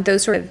 And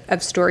those sort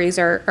of stories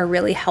are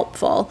really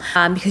helpful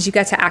because you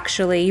get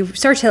to you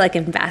start to like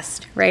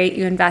invest, right?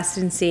 You invest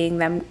in seeing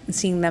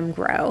them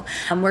grow.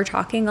 We're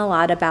talking a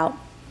lot about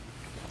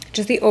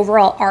just the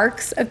overall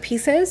arcs of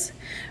pieces,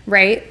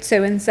 right?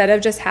 So instead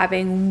of just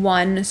having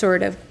one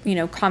sort of,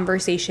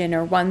 conversation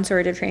or one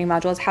sort of training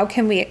modules, how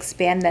can we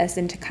expand this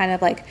into kind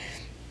of like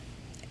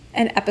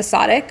an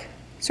episodic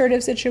sort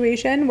of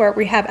situation where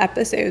we have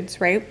episodes,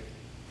 right?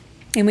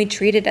 And we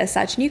treat it as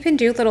such. And you can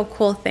do little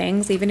cool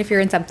things, even if you're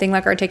in something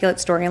like Articulate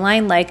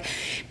Storyline, like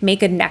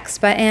make a next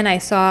button. I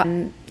saw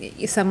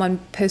someone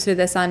posted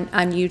this on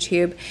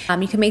YouTube.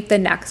 You can make the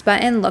next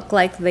button look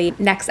like the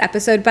next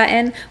episode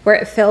button where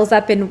it fills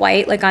up in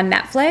white, like on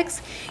Netflix.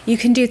 You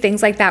can do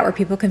things like that where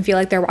people can feel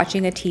like they're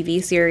watching a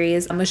TV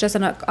series. I was just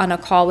on a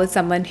call with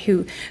someone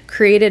who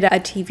created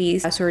a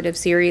TV sort of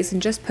series and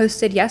just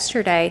posted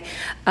yesterday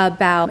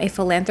about a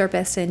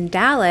philanthropist in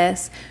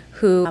Dallas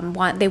who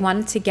they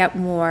wanted to get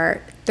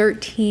more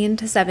 13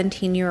 to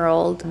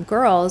 17-year-old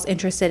girls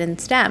interested in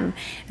STEM.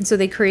 And so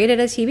they created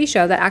a TV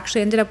show that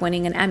actually ended up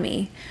winning an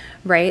Emmy,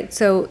 right?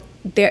 So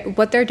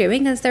what they're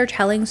doing is they're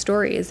telling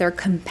stories, they're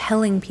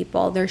compelling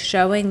people, they're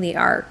showing the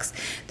arcs,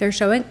 they're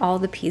showing all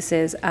the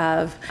pieces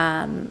of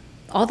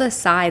all the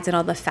sides and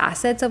all the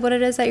facets of what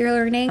it is that you're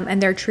learning,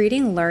 and they're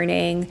treating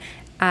learning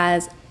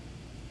as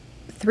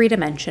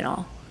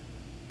three-dimensional,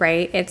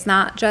 right? It's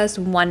not just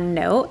one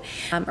note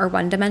or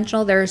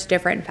one-dimensional. There's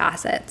different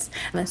facets.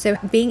 So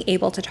being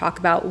able to talk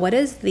about what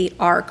is the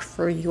arc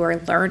for your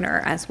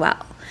learner as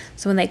well.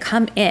 So when they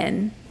come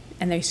in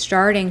and they're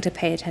starting to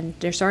pay attention,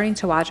 they're starting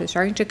to watch, they're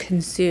starting to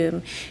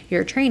consume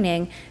your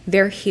training,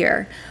 they're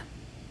here.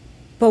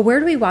 But where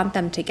do we want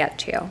them to get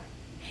to?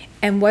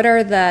 And what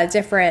are the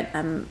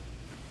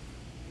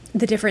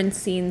different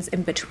scenes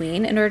in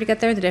between in order to get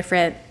there, the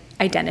different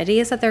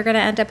identities that they're going to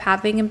end up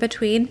having in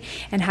between,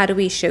 and how do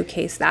we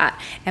showcase that?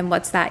 And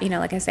what's that,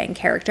 like I was saying,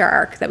 character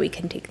arc that we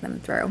can take them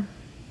through?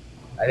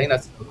 I think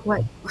that's so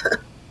cool.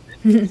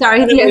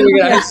 Sorry.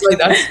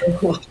 That's so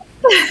cool.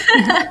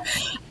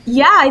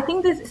 Yeah, I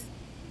think this is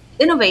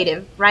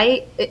innovative,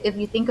 right? If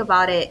you think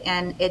about it,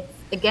 and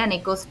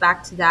it goes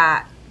back to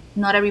that.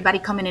 Not everybody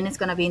coming in is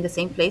going to be in the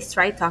same place,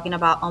 right? Talking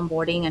about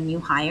onboarding and new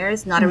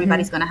hires. Not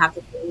everybody's going to have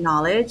the same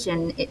knowledge.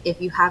 And if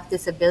you have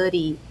this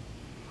ability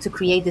to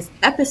create these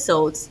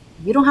episodes,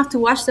 you don't have to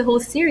watch the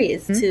whole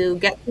series to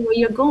get to where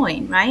you're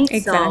going, right?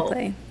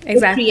 Exactly. So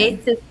it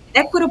creates this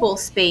equitable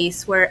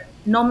space where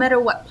no matter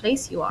what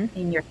place you are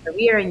in your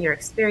career, in your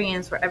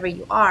experience, wherever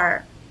you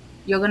are,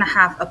 you're going to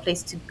have a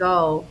place to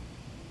go.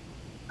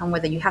 And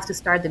whether you have to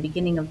start at the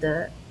beginning of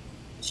the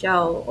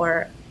show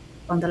or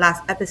on the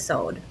last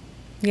episode,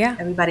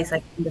 everybody's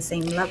like on the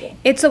same level.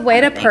 It's a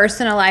way to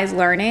personalize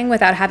learning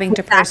without having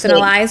to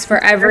personalize for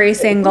every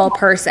single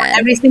person.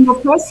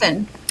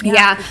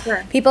 Yeah. For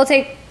sure. People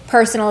take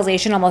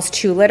personalization almost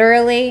too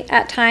literally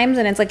at times,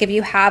 and it's like if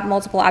you have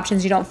multiple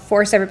options, you don't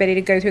force everybody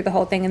to go through the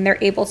whole thing and they're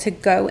able to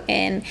go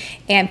in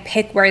and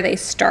pick where they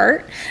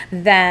start,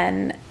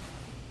 then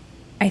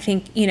I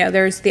think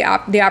there's the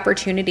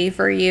opportunity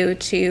for you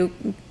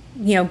to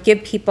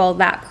give people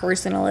that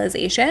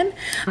personalization.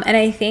 And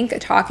I think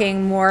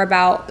talking more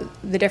about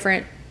the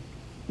different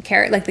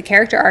the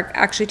character arc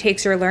actually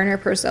takes your learner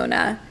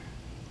persona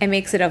and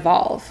makes it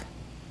evolve,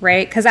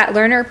 right? Because that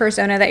learner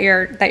persona that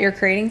you're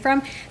creating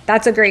from,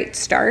 that's a great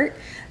start,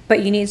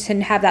 but you need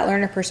to have that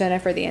learner persona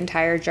for the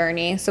entire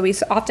journey. So we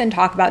often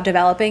talk about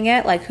developing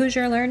it, like who's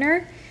your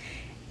learner?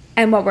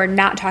 And what we're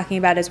not talking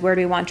about is where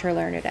do we want your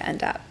learner to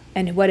end up?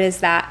 And what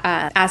is that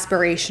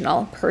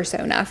aspirational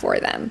persona for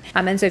them?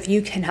 And so if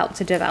you can help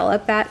to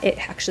develop that,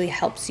 it actually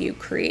helps you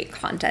create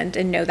content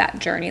and know that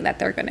journey that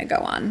they're going to go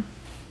on.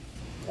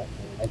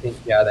 I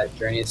think, that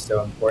journey is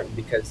so important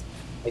because,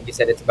 like you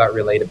said, it's about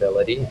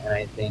relatability. And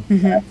I think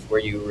that's where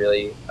you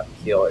really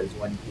appeal, is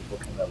when people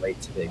can relate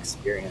to the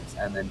experience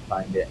and then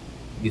find it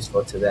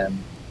useful to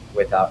them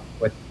with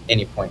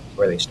any point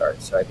where they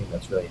start. So I think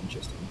that's really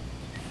interesting.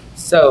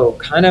 So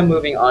kind of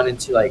moving on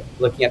into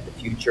looking at the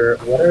future,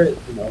 what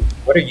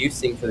are you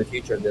seeing for the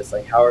future of this?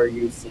 How are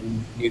you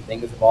seeing new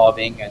things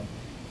evolving, and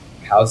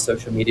how is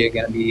social media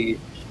going to be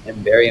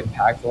very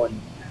impactful,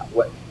 and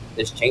what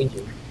is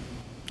changing?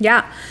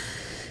 Yeah.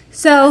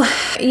 So,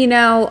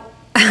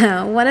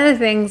 one of the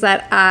things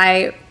that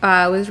I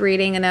was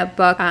reading in a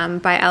book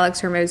by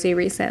Alex Hormozi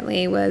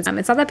recently was,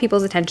 it's not that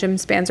people's attention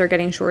spans are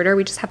getting shorter,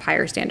 we just have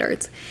higher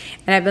standards.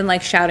 And I've been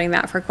shouting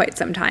that for quite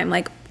some time.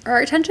 Our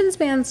attention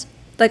spans,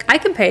 I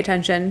can pay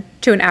attention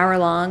to an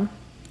hour-long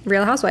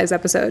Real Housewives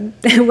episode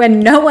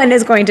when no one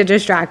is going to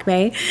distract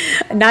me,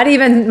 not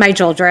even my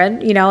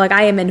children.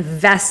 I am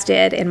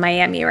invested in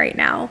Miami right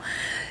now.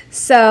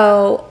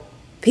 So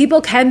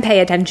people can pay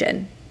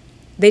attention.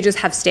 They just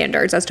have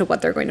standards as to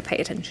what they're going to pay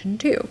attention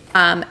to.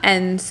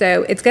 And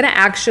so it's going to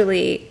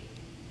actually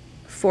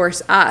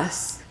force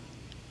us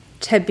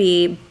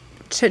to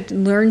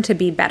learn to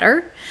be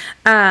better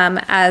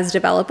as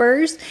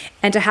developers,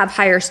 and to have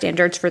higher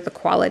standards for the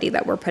quality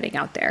that we're putting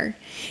out there,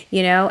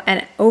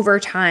 and over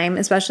time,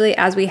 especially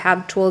as we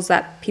have tools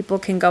that people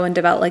can go and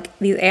develop,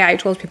 these AI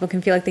tools, people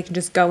can feel like they can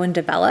just go and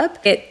develop,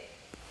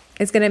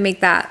 it's going to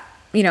make that,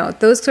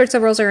 those sorts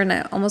of roles are going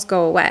to almost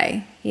go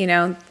away.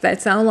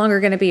 That's no longer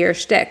going to be your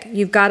shtick.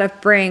 You've got to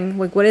bring,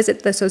 what is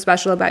it that's so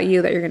special about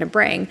you that you're going to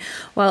bring?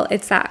 Well,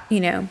 it's that,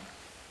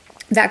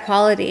 that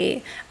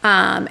quality,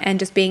 and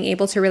just being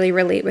able to really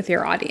relate with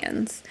your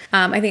audience.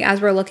 I think as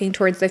we're looking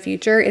towards the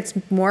future, it's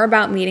more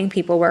about meeting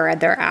people where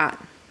they're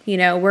at.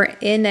 We're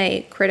in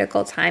a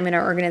critical time in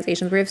our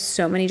organizations. We have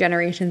so many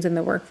generations in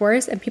the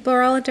workforce, and people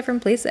are all at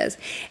different places.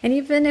 And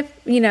even if,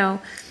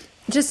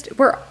 this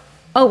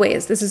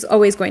is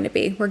always going to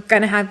be, we're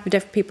going to have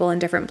different people in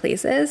different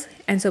places.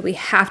 And so we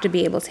have to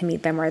be able to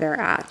meet them where they're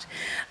at.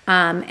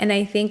 And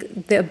I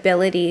think the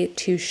ability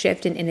to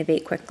shift and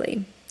innovate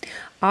quickly.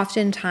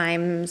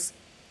 Oftentimes,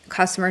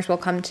 customers will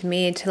come to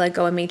me to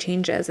go and make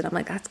changes, and I'm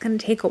like, that's going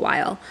to take a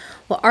while.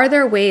 Well, are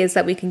there ways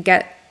that we can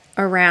get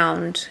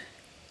around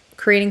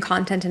creating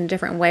content in a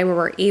different way where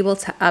we're able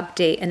to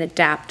update and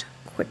adapt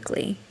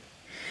quickly?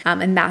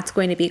 And that's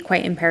going to be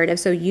quite imperative.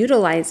 So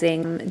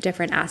utilizing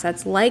different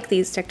assets like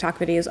these TikTok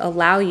videos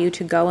allow you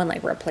to go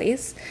and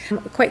replace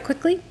quite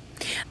quickly.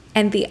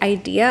 And the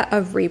idea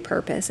of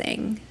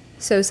repurposing.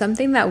 So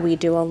something that we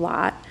do a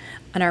lot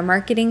on our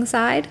marketing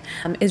side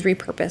is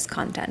repurpose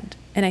content.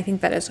 And I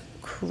think that is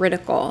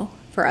critical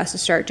for us to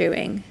start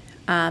doing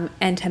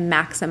and to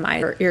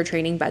maximize your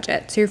training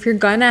budget. So if you're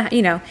gonna,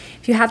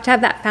 if you have to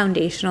have that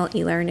foundational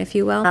e-learn, if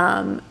you will,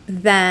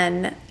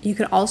 then you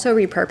can also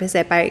repurpose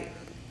it by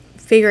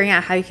figuring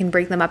out how you can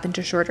break them up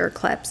into shorter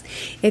clips.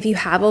 If you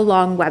have a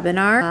long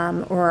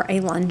webinar or a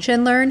lunch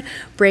and learn,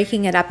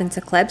 breaking it up into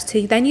clips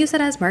to then use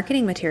it as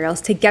marketing materials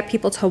to get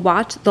people to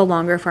watch the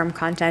longer form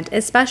content,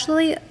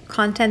 especially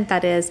content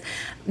that is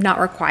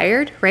not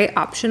required, right?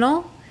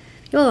 Optional.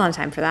 You have a lot of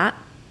time for that,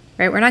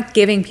 right? We're not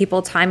giving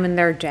people time in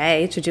their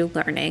day to do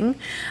learning,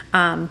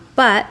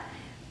 but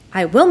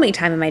I will make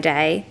time in my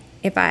day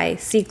if I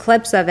see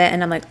clips of it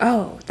and I'm like,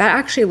 oh, that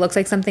actually looks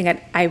like something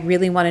that I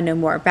really want to know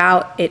more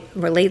about. It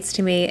relates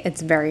to me.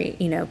 It's very,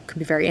 could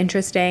be very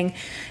interesting.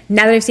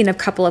 Now that I've seen a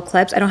couple of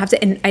clips, I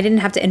didn't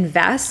have to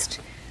invest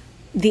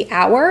the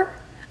hour.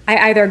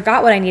 I either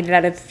got what I needed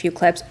out of a few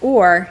clips,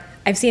 or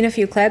I've seen a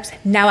few clips.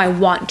 Now I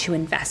want to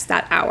invest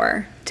that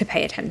hour to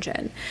pay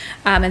attention.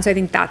 And so I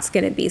think that's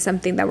going to be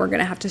something that we're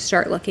going to have to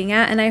start looking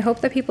at. And I hope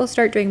that people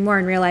start doing more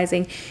and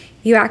realizing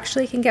you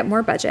actually can get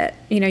more budget.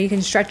 You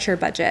can stretch your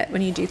budget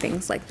when you do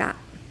things like that.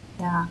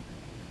 Yeah.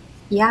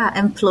 Yeah.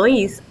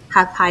 Employees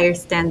have higher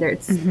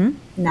standards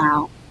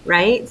now,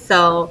 right?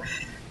 So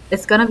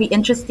it's going to be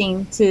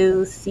interesting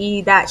to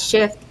see that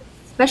shift,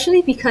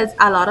 especially because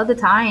a lot of the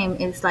time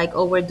it's like,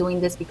 oh, we're doing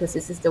this because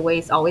this is the way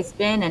it's always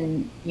been.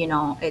 And,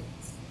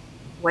 it's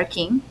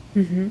working,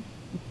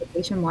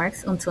 quotation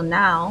marks, until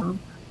now.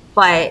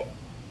 But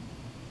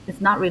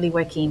it's not really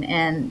working.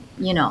 And,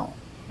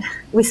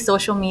 with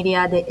social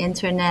media, the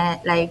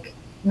internet, like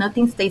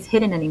nothing stays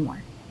hidden anymore.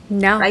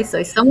 No. Right. So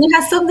if someone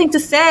has something to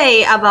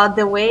say about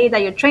the way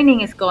that your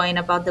training is going,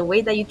 about the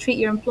way that you treat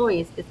your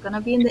employees, it's going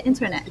to be in the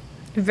internet.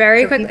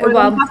 Very quick. People are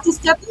going to have to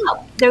step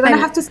up. They're going to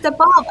have to step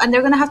up, and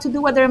they're going to have to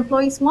do what their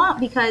employees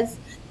want, because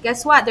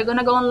guess what? They're going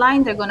to go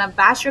online. They're going to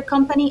bash your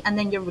company, and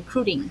then you're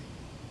recruiting.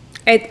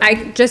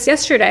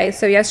 Yesterday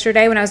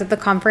when I was at the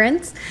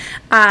conference,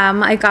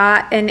 I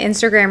got an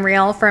Instagram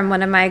reel from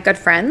one of my good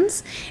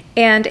friends,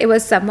 and it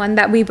was someone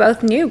that we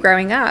both knew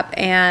growing up,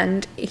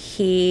 and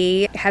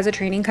he has a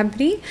training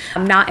company,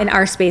 not in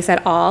our space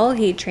at all.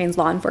 He trains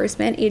law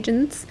enforcement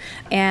agents,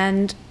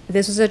 and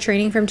this was a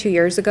training from 2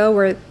 years ago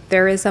where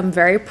there is some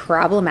very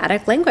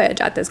problematic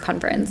language at this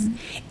conference,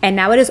 and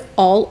now it is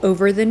all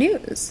over the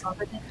news.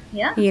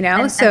 Yeah.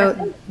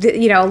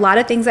 A lot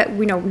of things that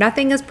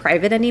nothing is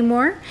private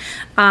anymore.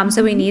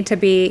 So we need to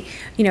be,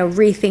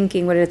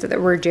 rethinking what it is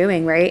that we're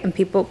doing, right? And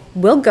people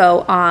will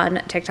go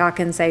on TikTok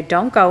and say,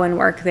 don't go and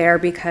work there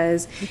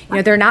because,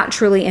 they're not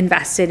truly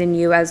invested in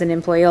you as an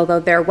employee, although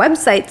their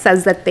website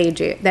says that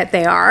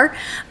they are.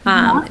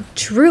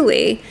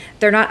 Truly,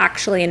 they're not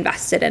actually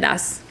invested in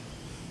us.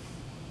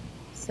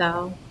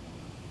 So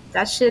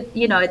that should,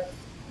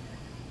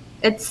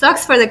 it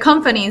sucks for the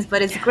companies,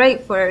 but it's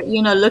great for,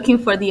 looking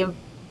for the...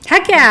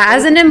 Heck yeah,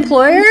 as an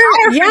employer,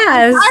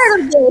 yes. I'm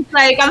tired of this.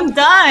 Like, I'm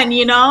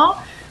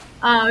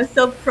done,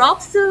 So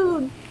props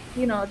to,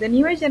 the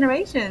newer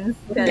generations.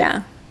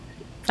 Yeah.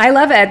 I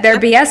love it. Their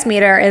BS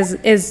meter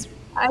is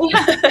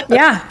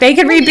yeah, they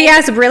can read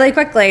BS really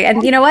quickly.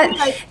 And you know what?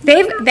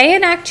 They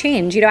enact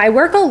change. I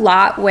work a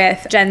lot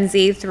with Gen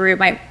Z through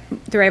I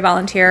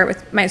volunteer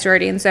with my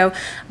sorority. And so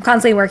I'm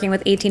constantly working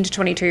with 18 to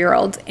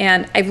 22-year-olds.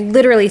 And I've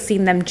literally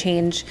seen them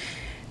change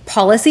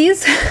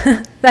policies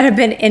that have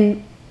been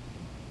in,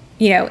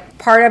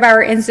 part of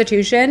our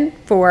institution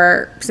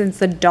since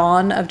the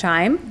dawn of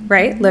time,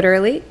 right?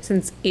 Literally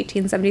since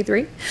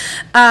 1873.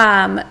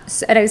 And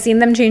I've seen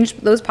them change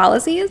those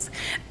policies.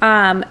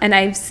 And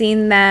I've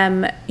seen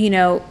them,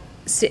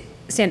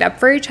 stand up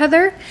for each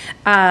other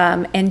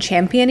and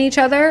champion each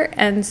other.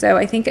 And so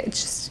I think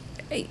it's just,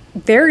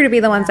 they're going to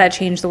be the ones that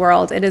change the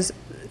world. It is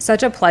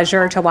such a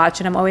pleasure to watch,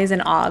 and I'm always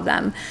in awe of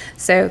them.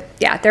 So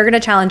yeah, they're going to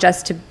challenge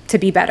us to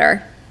be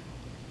better.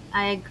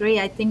 I agree.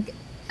 I think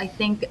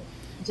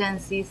Gen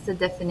Z is the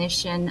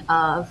definition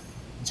of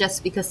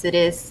just because it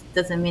is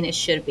doesn't mean it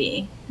should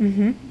be.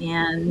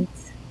 And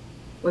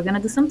we're going to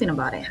do something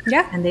about it.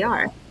 Yeah. And they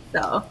are.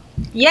 So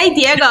yay,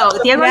 Diego.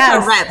 Diego is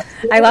a rep.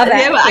 I love it.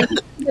 Diego, I can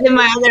put it in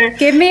my other,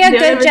 give me a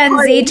good Gen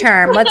Z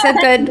term. What's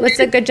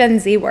a good Gen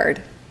Z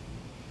word?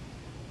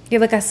 You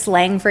have like a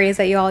slang phrase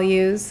that you all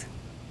use?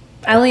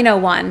 I only know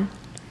one.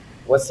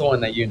 What's the one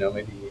that you know?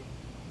 Maybe.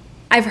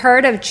 I've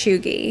heard of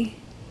chuggy.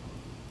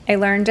 I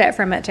learned it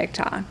from a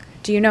TikTok.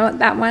 Do you know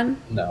that one?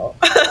 No.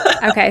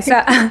 Okay, so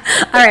all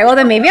right. Well,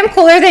 then maybe I'm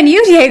cooler than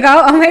you, Diego.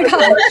 Oh my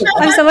gosh,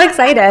 I'm so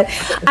excited.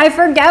 I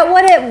forget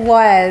what it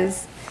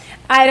was.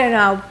 I don't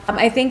know.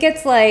 I think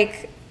it's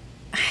like,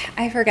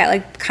 I forget,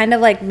 like kind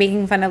of like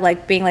making fun of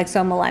like being like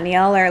so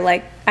millennial, or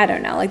like, I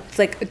don't know, like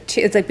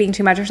it's like being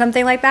too much or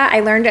something like that.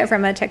 I learned it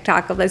from a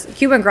TikTok of this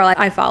Cuban girl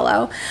I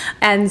follow.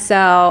 And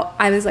so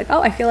I was like,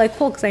 oh, I feel like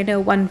cool because I know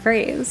one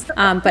phrase.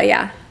 But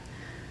yeah,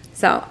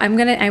 So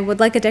I would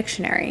like a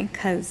dictionary,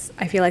 because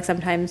I feel like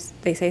sometimes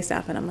they say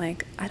stuff and I'm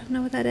like, I don't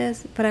know what that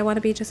is, but I want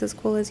to be just as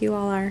cool as you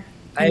all are.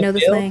 I know the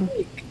feel slang.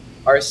 like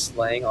our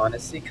slang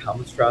honestly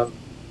comes from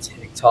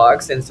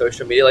TikToks and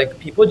social media. Like,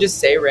 people just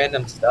say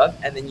random stuff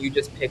and then you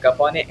just pick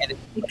up on it, and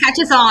It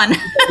catches on.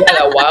 yeah,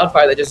 that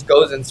wildfire that just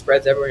goes and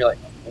spreads everywhere. You're like,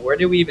 where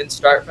did we even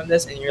start from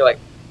this? And you're like,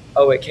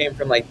 oh, it came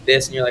from like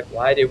this, and you're like,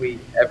 why did we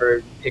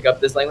ever pick up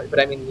this language? But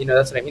I mean,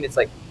 that's what I mean. It's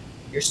like,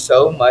 you're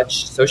so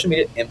much, social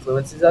media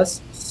influences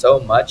us so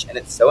much, and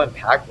it's so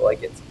impactful.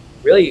 Like, it's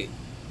really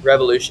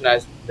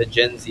revolutionized the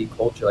Gen Z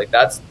culture. Like,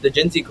 the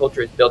Gen Z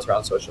culture is built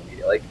around social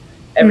media. Like,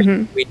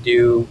 everything we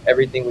do,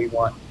 everything we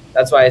want.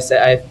 That's why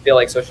I feel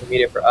like social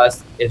media for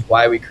us is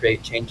why we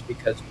create change,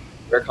 because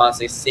we're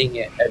constantly seeing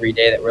it every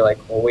day that we're like,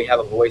 well, we have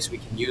a voice, we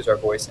can use our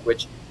voice,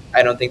 which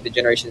I don't think the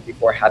generations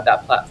before had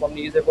that platform to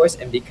use their voice.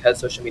 And because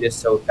social media is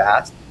so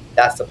vast,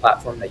 that's the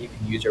platform that you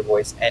can use your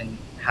voice and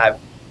have,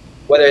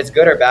 whether it's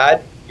good or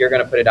bad, you're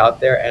going to put it out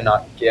there and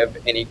not give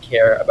any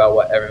care about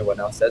what everyone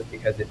else says,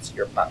 because it's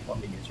your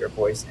platform to use your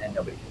voice and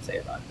nobody can say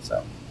about it.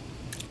 So.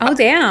 Oh,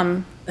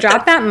 damn.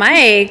 Drop that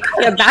mic.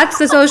 Yeah, that's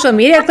the social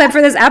media clip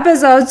for this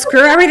episode.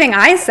 Screw everything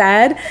I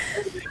said.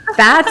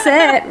 That's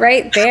it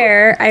right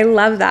there. I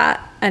love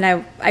that. And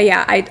I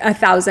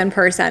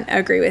 1,000%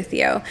 agree with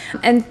you.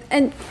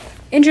 And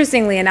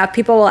interestingly enough,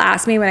 people will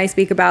ask me when I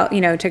speak about,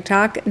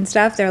 TikTok and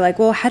stuff, they're like,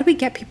 well, how do we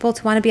get people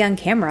to want to be on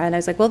camera? And I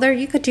was like, well,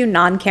 you could do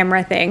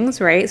non-camera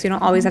things, right? So you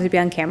don't always have to be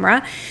on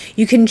camera.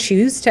 You can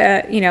choose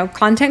to,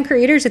 content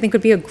creators, I think,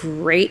 would be a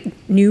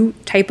great new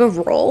type of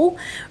role,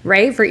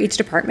 right? For each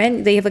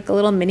department. They have like a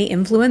little mini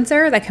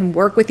influencer that can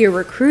work with your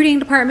recruiting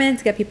department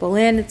to get people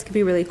in. It's going to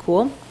be really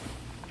cool.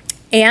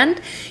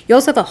 And you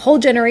also have a whole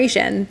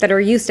generation that are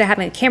used to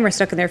having a camera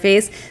stuck in their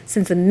face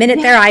since the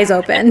minute their eyes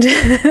opened.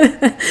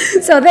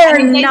 So they're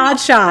not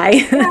shy.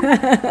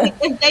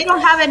 If they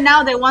don't have it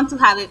now, they want to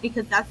have it,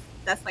 because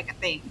that's like a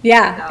thing.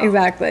 Yeah,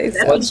 exactly.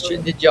 What's true?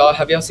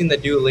 Have y'all seen the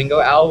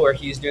Duolingo owl where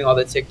he's doing all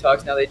the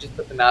TikToks now? They just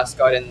put the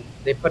mascot and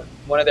they put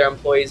one of their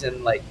employees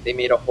in, like, they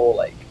made a whole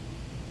like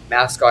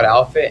mascot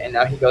outfit, and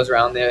now he goes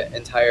around the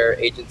entire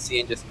agency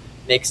and just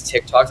makes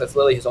TikToks. That's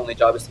literally his only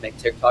job, is to make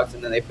TikToks,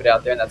 and then they put it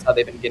out there, and that's how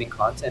they've been getting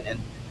content and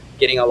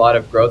getting a lot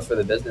of growth for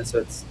the business. So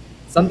it's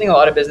something a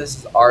lot of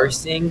businesses are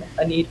seeing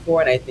a need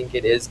for, and I think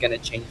it is going to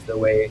change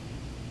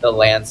the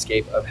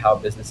landscape of how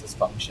businesses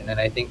function. And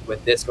I think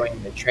with this going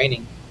into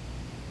training,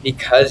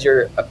 because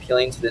you're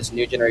appealing to this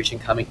new generation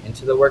coming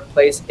into the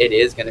workplace, it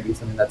is going to be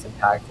something that's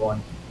impactful.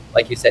 And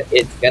like you said,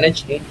 it's going to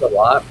change a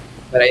lot,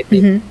 but I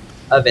think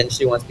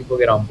eventually, once people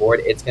get on board,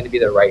 it's going to be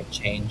the right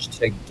change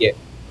to get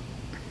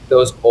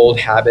those old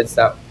habits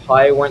that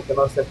probably weren't the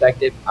most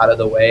effective out of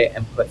the way,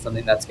 and put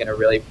something that's going to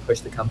really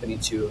push the company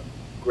to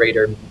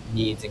greater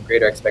needs and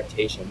greater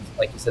expectations.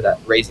 Like you said, that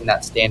raising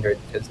that standard,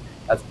 because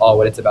that's all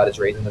what it's about, is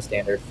raising the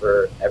standard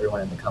for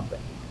everyone in the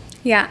company.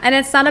 Yeah, and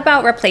it's not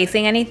about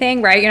replacing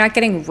anything, right? You're not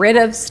getting rid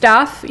of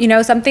stuff.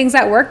 Some things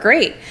that work,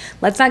 great.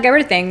 Let's not get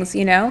rid of things,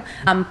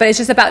 But it's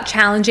just about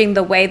challenging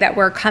the way that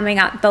we're coming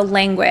at the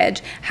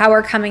language, how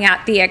we're coming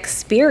at the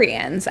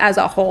experience as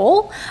a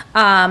whole.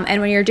 And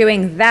when you're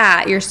doing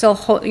that, you're still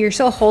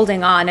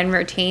holding on and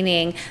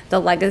retaining the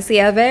legacy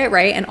of it,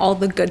 right? And all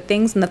the good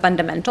things and the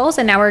fundamentals.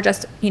 And now we're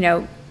just,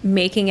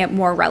 making it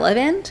more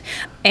relevant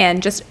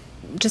and just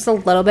a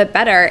little bit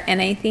better.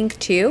 And I think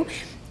too,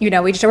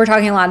 we're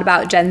talking a lot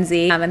about Gen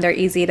Z, and they're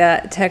easy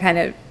to kind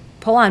of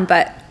pull on,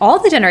 but all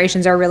the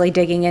generations are really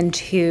digging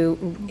into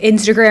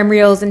Instagram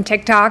Reels and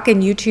TikTok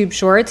and YouTube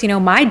Shorts.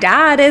 My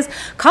dad is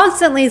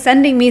constantly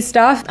sending me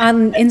stuff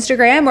on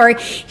Instagram, or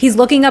he's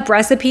looking up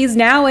recipes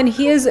now, and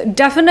he is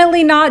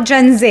definitely not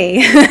Gen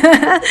Z.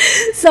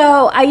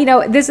 So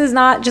this is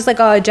not just like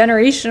a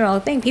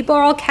generational thing. People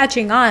are all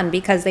catching on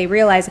because they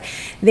realize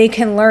they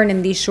can learn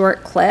in these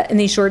short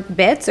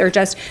bits, or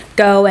just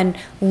go and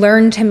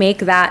learn to make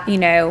that,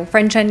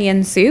 French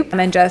onion soup,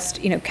 and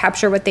just,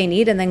 capture what they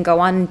need and then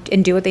go on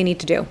and do what they need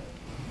to do.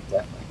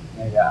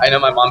 Definitely. Yeah, I know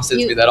my mom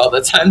sends me that all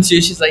the time too.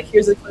 She's like,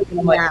 here's a clip,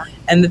 and I'm like,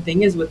 and the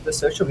thing is with the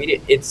social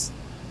media, it's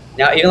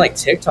now even like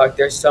TikTok,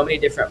 there's so many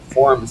different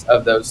forms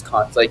of those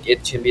like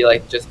it can be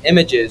like just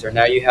images, or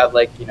now you have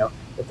like,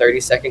 the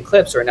 30-second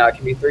clips, or now it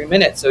can be 3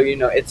 minutes. So,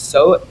 it's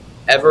so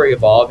ever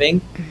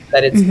evolving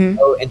that it's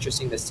so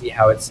interesting to see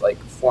how it's like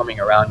forming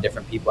around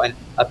different people and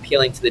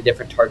appealing to the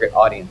different target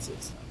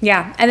audiences.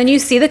 Yeah. And then you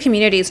see the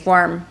communities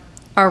form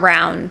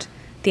around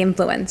the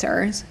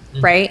influencers,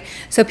 right?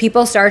 So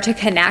people start to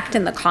connect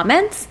in the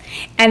comments,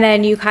 and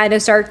then you kind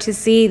of start to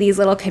see these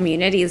little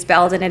communities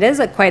build, and it is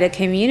quite a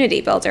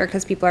community builder,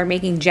 because people are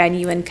making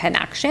genuine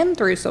connection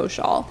through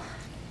social.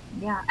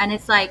 Yeah, and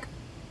it's like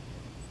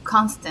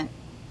constant.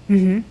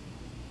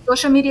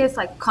 Social media is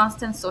like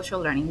constant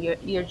social learning.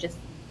 You're just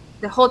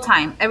the whole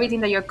time, everything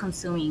that you're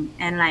consuming,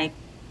 and like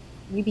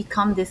we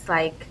become this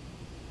like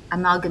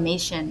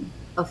amalgamation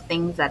of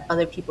things that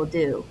other people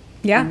do.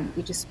 Yeah. And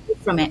we just speak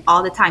from it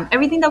all the time.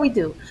 Everything that we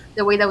do,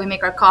 the way that we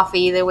make our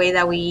coffee, the way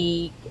that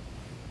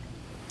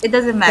it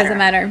doesn't matter. Doesn't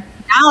matter.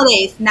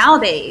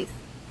 Nowadays,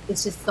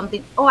 it's just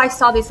something. Oh, I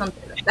saw this on.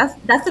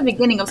 That's the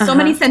beginning of so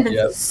many sentences.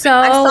 Yep. So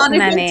I saw this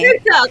many. on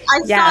TikTok. I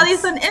saw Yes.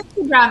 this on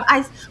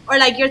Instagram. Or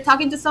like you're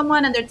talking to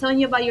someone and they're telling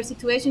you about your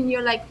situation.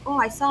 You're like, oh,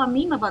 I saw a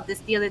meme about this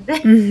the other day.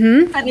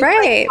 Mm-hmm. And it's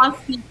Right. like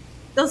constant,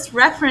 those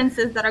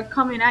references that are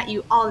coming at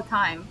you all the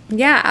time.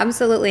 Yeah,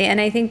 absolutely.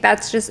 And I think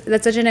that's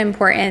such an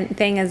important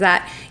thing, is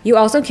that you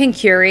also can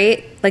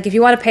curate, like if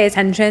you want to pay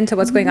attention to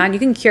what's going on, you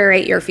can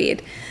curate your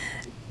feed.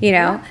 You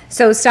know,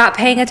 so stop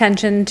paying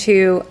attention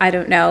to, I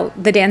don't know,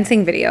 the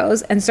dancing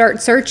videos and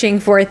start searching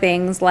for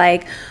things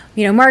like,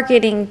 you know,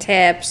 marketing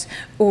tips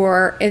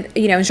or,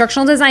 you know,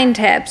 instructional design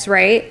tips,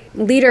 right?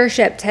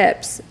 Leadership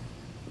tips.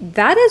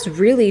 That is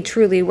really,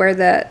 truly where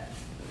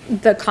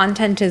the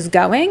content is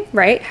going,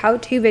 right?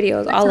 How-to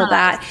videos, all of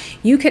that.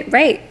 You can,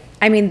 right.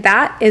 I mean,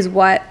 that is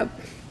what,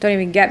 don't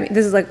even get me.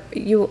 This is like,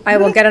 I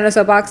will get on a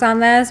soapbox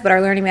on this, but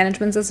our learning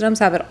management systems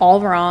have it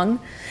all wrong.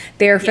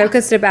 They're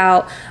focused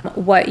about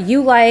what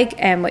you like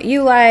and what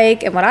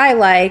I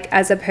like,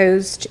 as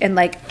opposed to, and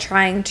like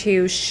trying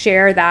to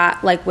share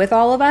that like with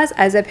all of us,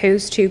 as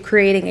opposed to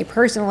creating a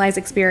personalized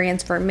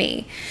experience for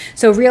me.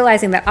 So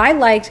realizing that I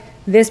liked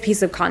this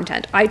piece of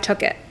content, I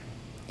took it,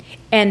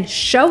 and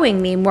showing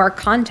me more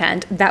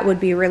content that would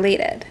be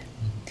related.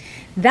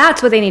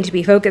 That's what they need to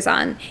be focused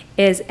on,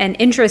 is an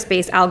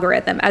interest-based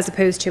algorithm as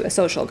opposed to a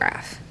social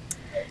graph.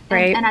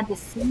 Right. And at the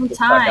same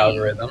TikTok time,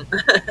 algorithm.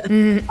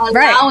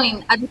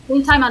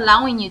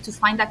 allowing you to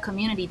find that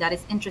community that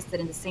is interested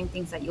in the same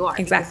things that you are.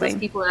 Exactly. Because those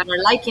people that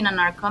are liking and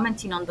are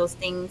commenting on those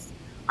things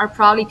are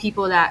probably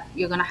people that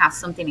you're going to have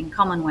something in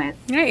common with.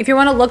 Right. If you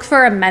want to look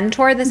for a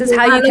mentor, this is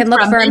how you can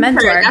look for a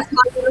mentor. That's how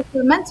you look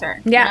for a mentor.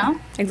 Yeah, You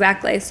know?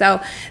 exactly.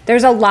 So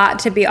there's a lot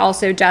to be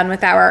also done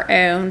with our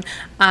own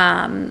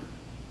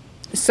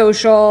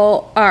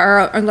social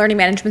or learning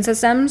management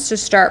systems to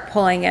start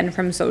pulling in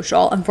from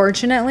social.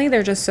 Unfortunately,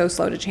 they're just so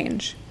slow to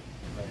change.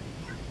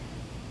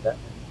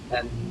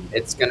 And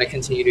it's going to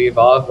continue to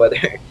evolve, whether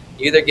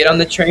you either get on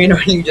the train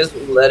or you just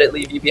let it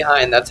leave you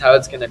behind. That's how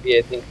it's going to be.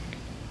 I think,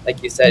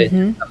 like you said, it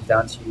just comes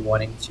down to you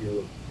wanting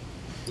to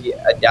be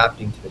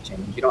adapting to the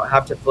change. You don't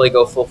have to fully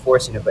go full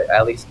force in it, but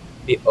at least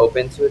be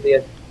open to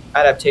the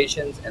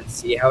adaptations and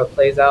see how it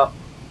plays out.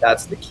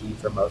 That's the key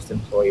for most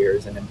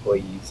employers and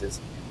employees, is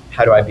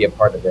how do I be a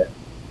part of it?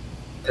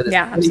 Because it's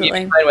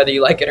absolutely fine whether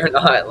you like it or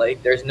not.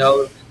 Like, there's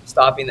no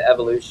stopping the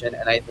evolution.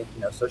 And I think,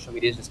 you know, social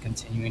media is just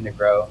continuing to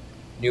grow.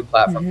 New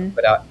platforms to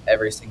put out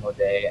every single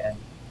day, and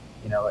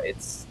you know,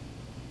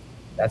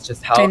 that's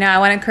just how I know. I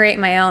want to create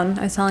my own.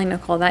 I was telling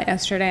Nicole that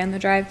yesterday on the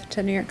drive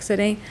to New York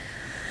City,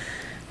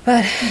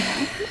 but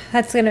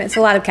it's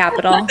a lot of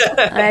capital.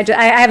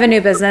 I have a new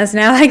business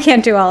now. I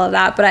can't do all of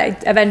that, but I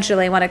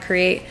eventually want to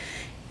create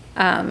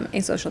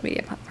a social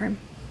media platform.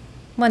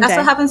 That's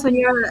what happens when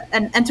you're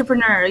an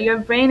entrepreneur. Your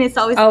brain is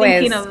always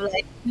thinking of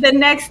like the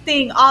next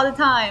thing all the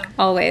time.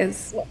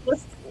 Always.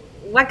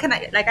 What can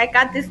I, like, I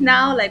got this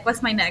now, like,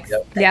 what's my next?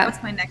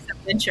 What's my next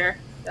adventure?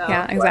 So.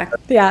 Yeah, exactly.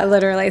 Yeah,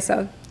 literally.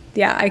 So,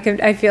 yeah,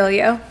 I feel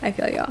you.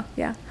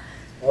 Yeah.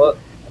 Well,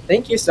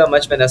 thank you so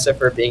much, Vanessa,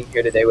 for being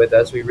here today with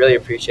us. We really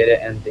appreciate it.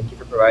 And thank you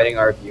for providing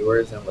our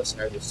viewers and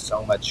listeners with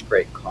so much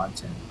great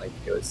content. Like,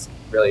 it was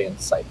really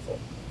insightful.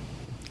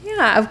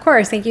 Yeah, of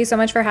course. Thank you so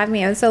much for having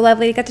me. It was so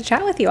lovely to get to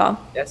chat with you all.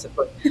 Yes, of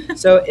course.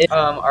 So if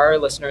our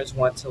listeners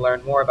want to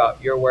learn more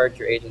about your work,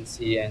 your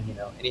agency, and, you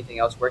know, anything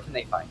else, where can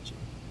they find you?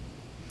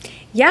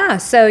 Yeah,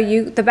 so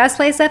the best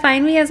place to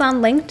find me is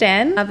on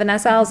LinkedIn,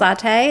 Vanessa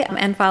Alzate,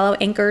 and follow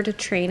Anchored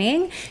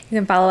Training. You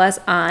can follow us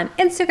on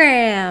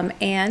Instagram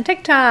and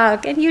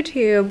TikTok and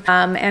YouTube,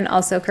 and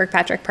also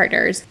Kirkpatrick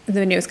Partners,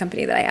 the newest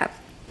company that I have.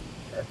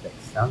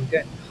 Perfect. Sounds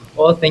good.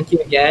 Well, thank you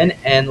again,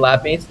 and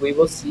lab mates, we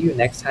will see you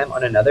next time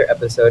on another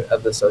episode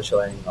of the Social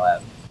Learning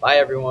Lab. Bye,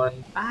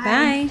 everyone.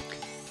 Bye.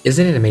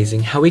 Isn't it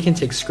amazing how we can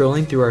take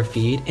scrolling through our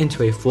feed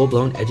into a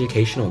full-blown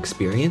educational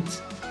experience?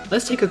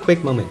 Let's take a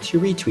quick moment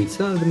to retweet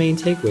some of the main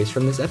takeaways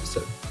from this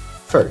episode.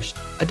 First,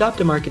 adopt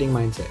a marketing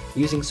mindset,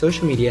 using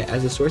social media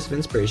as a source of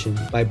inspiration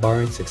by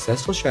borrowing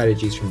successful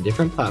strategies from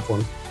different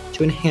platforms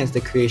to enhance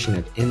the creation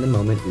of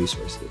in-the-moment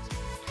resources.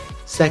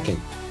 Second,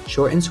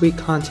 short and sweet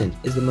content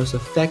is the most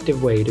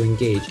effective way to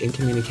engage and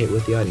communicate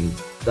with the audience,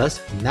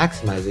 thus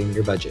maximizing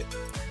your budget.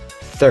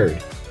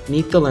 Third,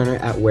 meet the learner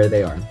at where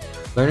they are.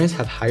 Learners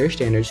have higher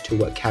standards to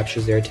what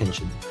captures their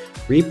attention.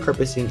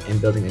 Repurposing and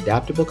building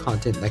adaptable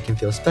content that can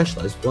feel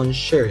specialized will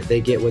ensure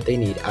they get what they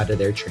need out of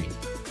their training.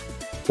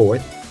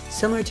 Fourth,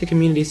 similar to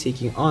community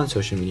seeking on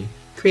social media,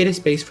 create a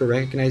space for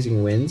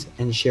recognizing wins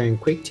and sharing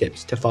quick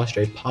tips to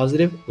foster a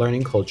positive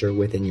learning culture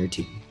within your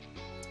team.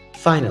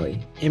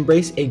 Finally,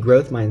 embrace a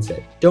growth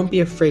mindset. Don't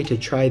be afraid to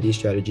try these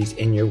strategies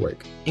in your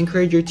work.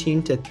 Encourage your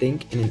team to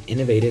think in an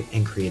innovative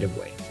and creative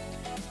way.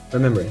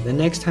 Remember, the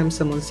next time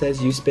someone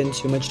says you spend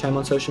too much time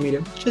on social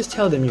media, just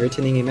tell them you're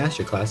attending a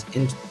masterclass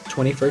in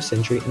 21st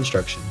century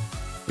instruction.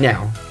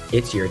 Now,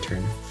 it's your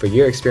turn. For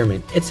your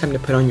experiment, it's time to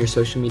put on your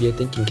social media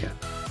thinking cap.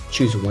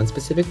 Choose one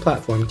specific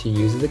platform to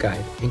use as a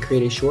guide and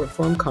create a short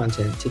form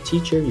content to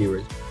teach your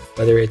viewers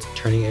Whether it's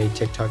turning a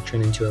TikTok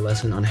trend into a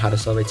lesson on how to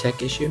solve a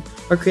tech issue,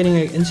 or creating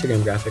an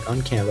Instagram graphic on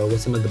Canva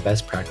with some of the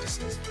best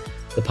practices,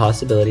 the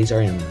possibilities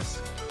are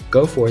endless.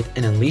 Go forth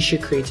and unleash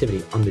your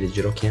creativity on the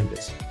digital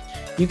canvas.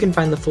 You can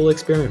find the full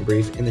experiment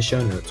brief in the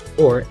show notes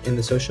or in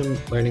the Social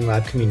Learning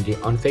Lab community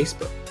on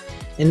Facebook.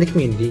 In the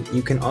community,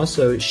 you can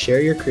also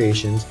share your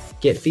creations,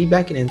 get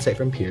feedback and insight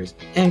from peers,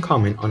 and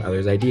comment on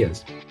others'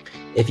 ideas.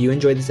 If you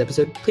enjoyed this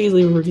episode, please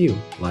leave a review,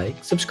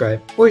 like,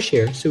 subscribe, or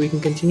share so we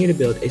can continue to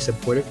build a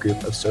supportive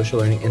group of social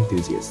learning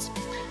enthusiasts.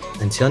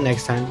 Until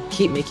next time,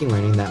 keep making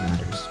learning that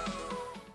matters.